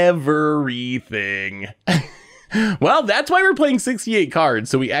exile everything. Well, that's why we're playing 68 cards,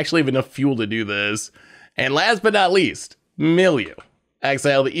 so we actually have enough fuel to do this. And last but not least, mill you.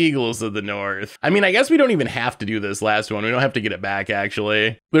 Exile the Eagles of the North. I mean, I guess we don't even have to do this last one. We don't have to get it back,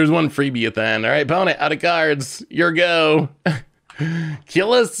 actually. There's one freebie at the end. All right, opponent, out of cards. Your go.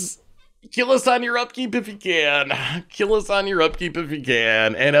 Kill us on your upkeep if you can. Kill us on your upkeep if you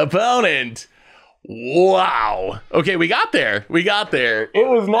can. And opponent. Wow. Okay, we got there. We got there. It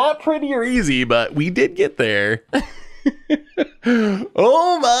was not pretty or easy, but we did get there.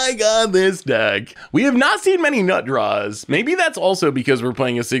 Oh my god, this deck. We have not seen many nut draws. Maybe that's also because we're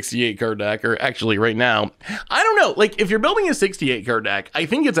playing a 68 card deck, or actually right now. I don't know. Like, if you're building a 68 card deck, I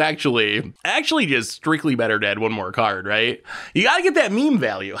think it's actually just strictly better to add one more card, right? You gotta get that meme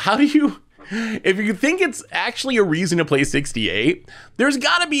value. How do you... If you think it's actually a reason to play 68, there's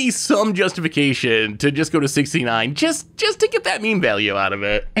got to be some justification to just go to 69 just to get that meme value out of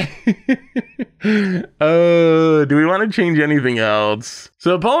it. Do we want to change anything else?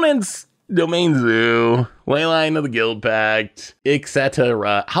 So opponents, Domain Zoo, Leyline of the Guild Pact,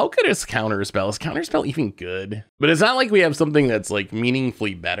 etc. How good is Counterspell? Is Counterspell even good? But it's not like we have something that's like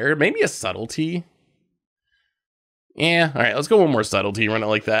meaningfully better. Maybe a Subtlety. Yeah, all right, let's go one more Subtlety, run it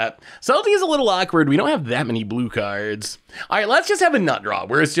like that. Subtlety is a little awkward. We don't have that many blue cards. All right, let's just have a nut draw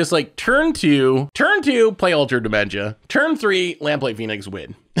where it's just like turn two, play Altar Dementia. Turn 3, Lamplight Phoenix,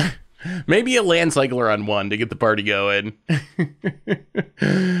 win. Maybe a land cycler on 1 to get the party going.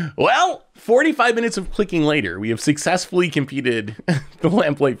 Well, 45 minutes of clicking later, we have successfully competed the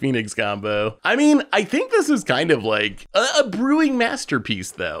Lamplight Phoenix combo. I mean, I think this is kind of like a brewing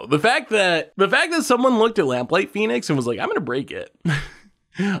masterpiece, though. The fact that someone looked at Lamplight Phoenix and was like, I'm gonna break it.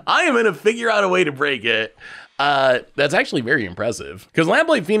 I am gonna figure out a way to break it. That's actually very impressive. Because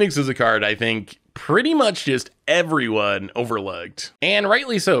Lamplight Phoenix is a card I think pretty much just everyone overlooked. And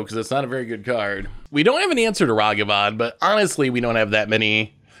rightly so, because it's not a very good card. We don't have an answer to Ragavan, but honestly, we don't have that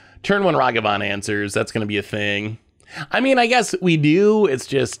many turn 1 Ragavan answers. That's going to be a thing. I mean, I guess we do. It's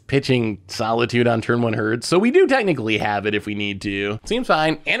just pitching Solitude on turn 1 hurts. So we do technically have it if we need to. Seems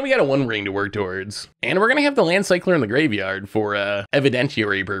fine. And we got a 1 ring to work towards. And we're going to have the Land Cycler in the graveyard for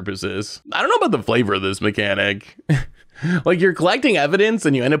evidentiary purposes. I don't know about the flavor of this mechanic. Like, you're collecting evidence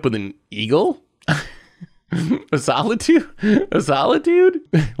and you end up with an eagle? A solitude?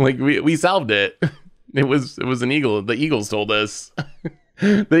 Like, we solved it. It was an eagle. The Eagles told us.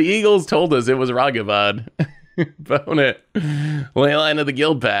 The Eagles told us it was Ragavan. Opponent. Leyline of the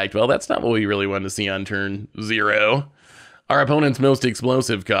Guild Pact. Well, that's not what we really wanted to see on turn 0. Our opponent's most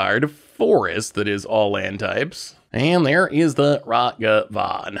explosive card, Forest, that is all land types. And there is the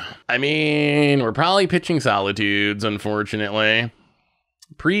Ragavan. I mean, we're probably pitching Solitudes, unfortunately.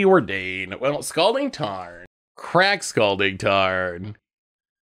 Preordain. Well, Scalding Tarn. Crack Scalding Tarn.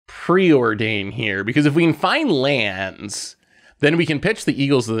 Preordain here, because if we can find lands, then we can pitch the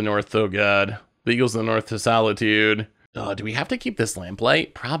Eagles of the North. Oh god. The Eagles of the North to Solitude. Oh, do we have to keep this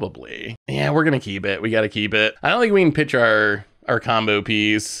Lamplight? Probably. Yeah, we're gonna keep it. We gotta keep it. I don't think we can pitch our our combo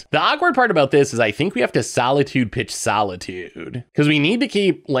piece. The awkward part about this is I think we have to Solitude pitch Solitude because we need to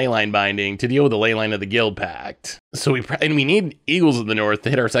keep Leyline Binding to deal with the Leyline of the Guild Pact. So we need Eagles of the North to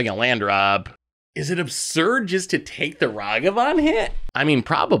hit our second land drop. Is it absurd just to take the Ragavan hit? I mean,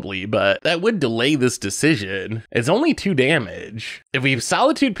 probably, but that would delay this decision. It's only 2 damage. If we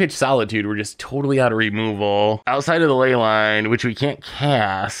Solitude pitch Solitude, we're just totally out of removal. Outside of the ley line, which we can't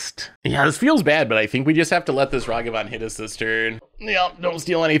cast. Yeah, this feels bad, but I think we just have to let this Ragavan hit us this turn. Yep, don't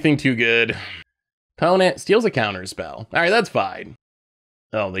steal anything too good. Opponent steals a counter spell. All right, that's fine.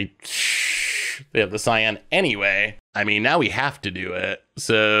 Oh, they have the Scion anyway. I mean, now we have to do it.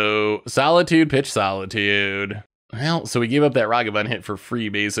 So Solitude, pitch Solitude. Well, so we give up that Ragavan hit for free,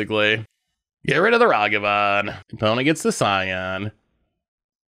 basically. Get rid of the Ragavan. Opponent gets the Scion.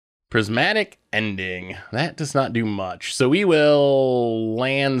 Prismatic Ending. That does not do much. So we will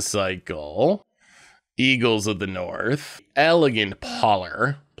land cycle. Eagles of the North. Elegant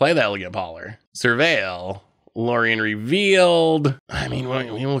Pauler. Play the Elegant Pauler. Surveil. Lorien Revealed. I mean,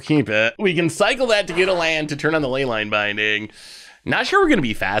 we will keep it. We can cycle that to get a land to turn on the Leyline Binding. Not sure we're going to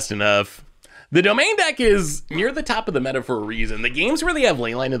be fast enough. The Domain deck is near the top of the meta for a reason. The games where they have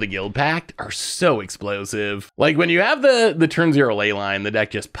Leyline of the Guild Pact are so explosive. Like when you have the turn 0 Leyline, the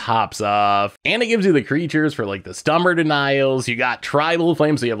deck just pops off. And it gives you the creatures for like the Stumber Denials. You got Tribal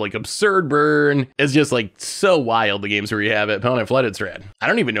Flame, so you have like Absurd Burn. It's just like so wild, the games where you have it. Opponent Flooded Strand. I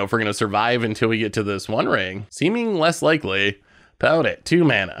don't even know if we're going to survive until we get to this One Ring. Seeming less likely. Opponent, 2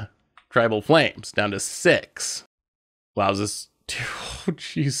 mana. Tribal Flames, down to 6. Wow, is this... Oh,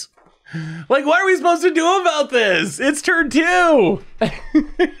 jeez. Like, what are we supposed to do about this? It's turn 2.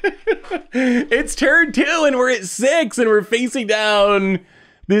 It's turn 2 and we're at 6 and we're facing down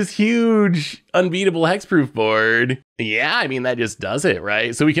this huge unbeatable hexproof board. Yeah, I mean, that just does it,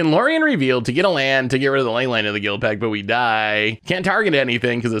 right? So we can Lorien Reveal to get a land to get rid of the Leyline of the Guild Pact, but we die. Can't target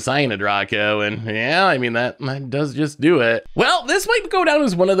anything because of Scion of Draco. And yeah, I mean, that does just do it. Well, this might go down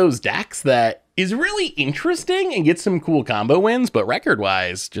as one of those decks that is really interesting and gets some cool combo wins, but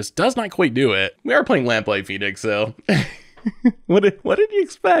record-wise, just does not quite do it. We are playing Lamplight Phoenix, so... What did you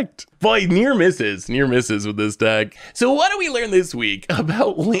expect? Boy, near misses with this deck. So what do we learn this week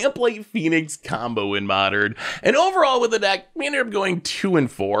about Lamplight Phoenix combo in Modern? And overall with the deck, we ended up going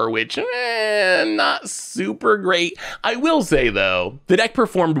 2-4, which not super great. I will say though, the deck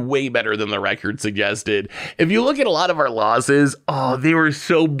performed way better than the record suggested. If you look at a lot of our losses, oh, they were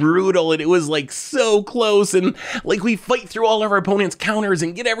so brutal and it was like so close and like we fight through all of our opponent's counters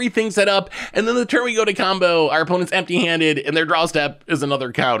and get everything set up, and then the turn we go to combo, our opponent's empty-handed and their draw step is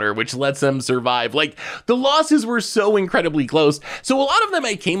another counter, which lets them survive. Like, the losses were so incredibly close. So a lot of them,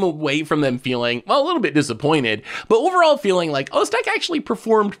 I came away from them feeling, well, a little bit disappointed, but overall feeling like, oh, this deck actually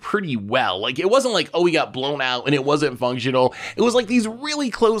performed pretty well. Like, it wasn't like, oh, we got blown out and it wasn't functional. It was like these really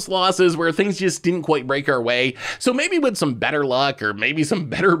close losses where things just didn't quite break our way. So maybe with some better luck or maybe some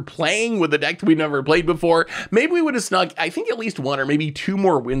better playing with a deck that we've never played before, maybe we would have snuck, I think, at least 1 or maybe 2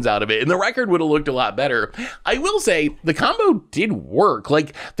 more wins out of it, and the record would have looked a lot better. I will say, the combo did work.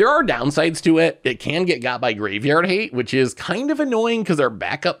 Like, there are downsides to it. It can get got by graveyard hate, which is kind of annoying because our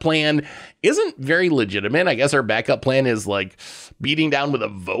backup plan isn't very legitimate. I guess our backup plan is like beating down with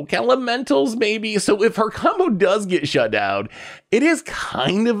Evoke Elementals maybe. So if our combo does get shut down, it is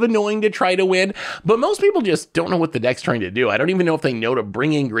kind of annoying to try to win, but most people just don't know what the deck's trying to do. I don't even know if they know to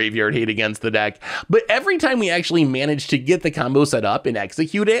bring in graveyard hate against the deck, but every time we actually managed to get the combo set up and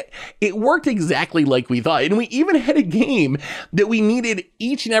execute it, it worked exactly like we thought. And we even had a game that we needed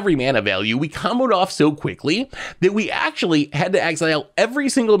each and every mana value. We comboed off so quickly that we actually had to exile every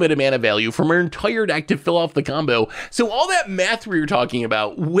single bit of mana value from our entire deck to fill off the combo. So all that math we were talking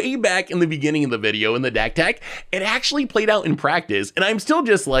about way back in the beginning of the video in the deck tech, it actually played out in practice. And I'm still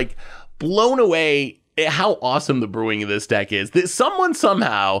just like blown away at how awesome the brewing of this deck is. That someone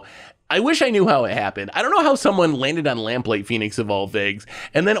somehow, I wish I knew how it happened. I don't know how someone landed on Lamplight Phoenix of all things,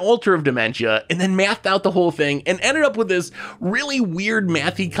 and then Altar of Dementia, and then mathed out the whole thing, and ended up with this really weird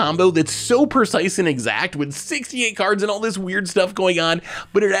mathy combo that's so precise and exact with 68 cards and all this weird stuff going on,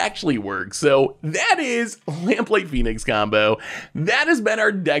 but it actually works. So that is Lamplight Phoenix combo. That has been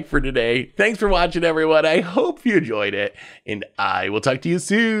our deck for today. Thanks for watching, everyone. I hope you enjoyed it, and I will talk to you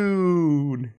soon.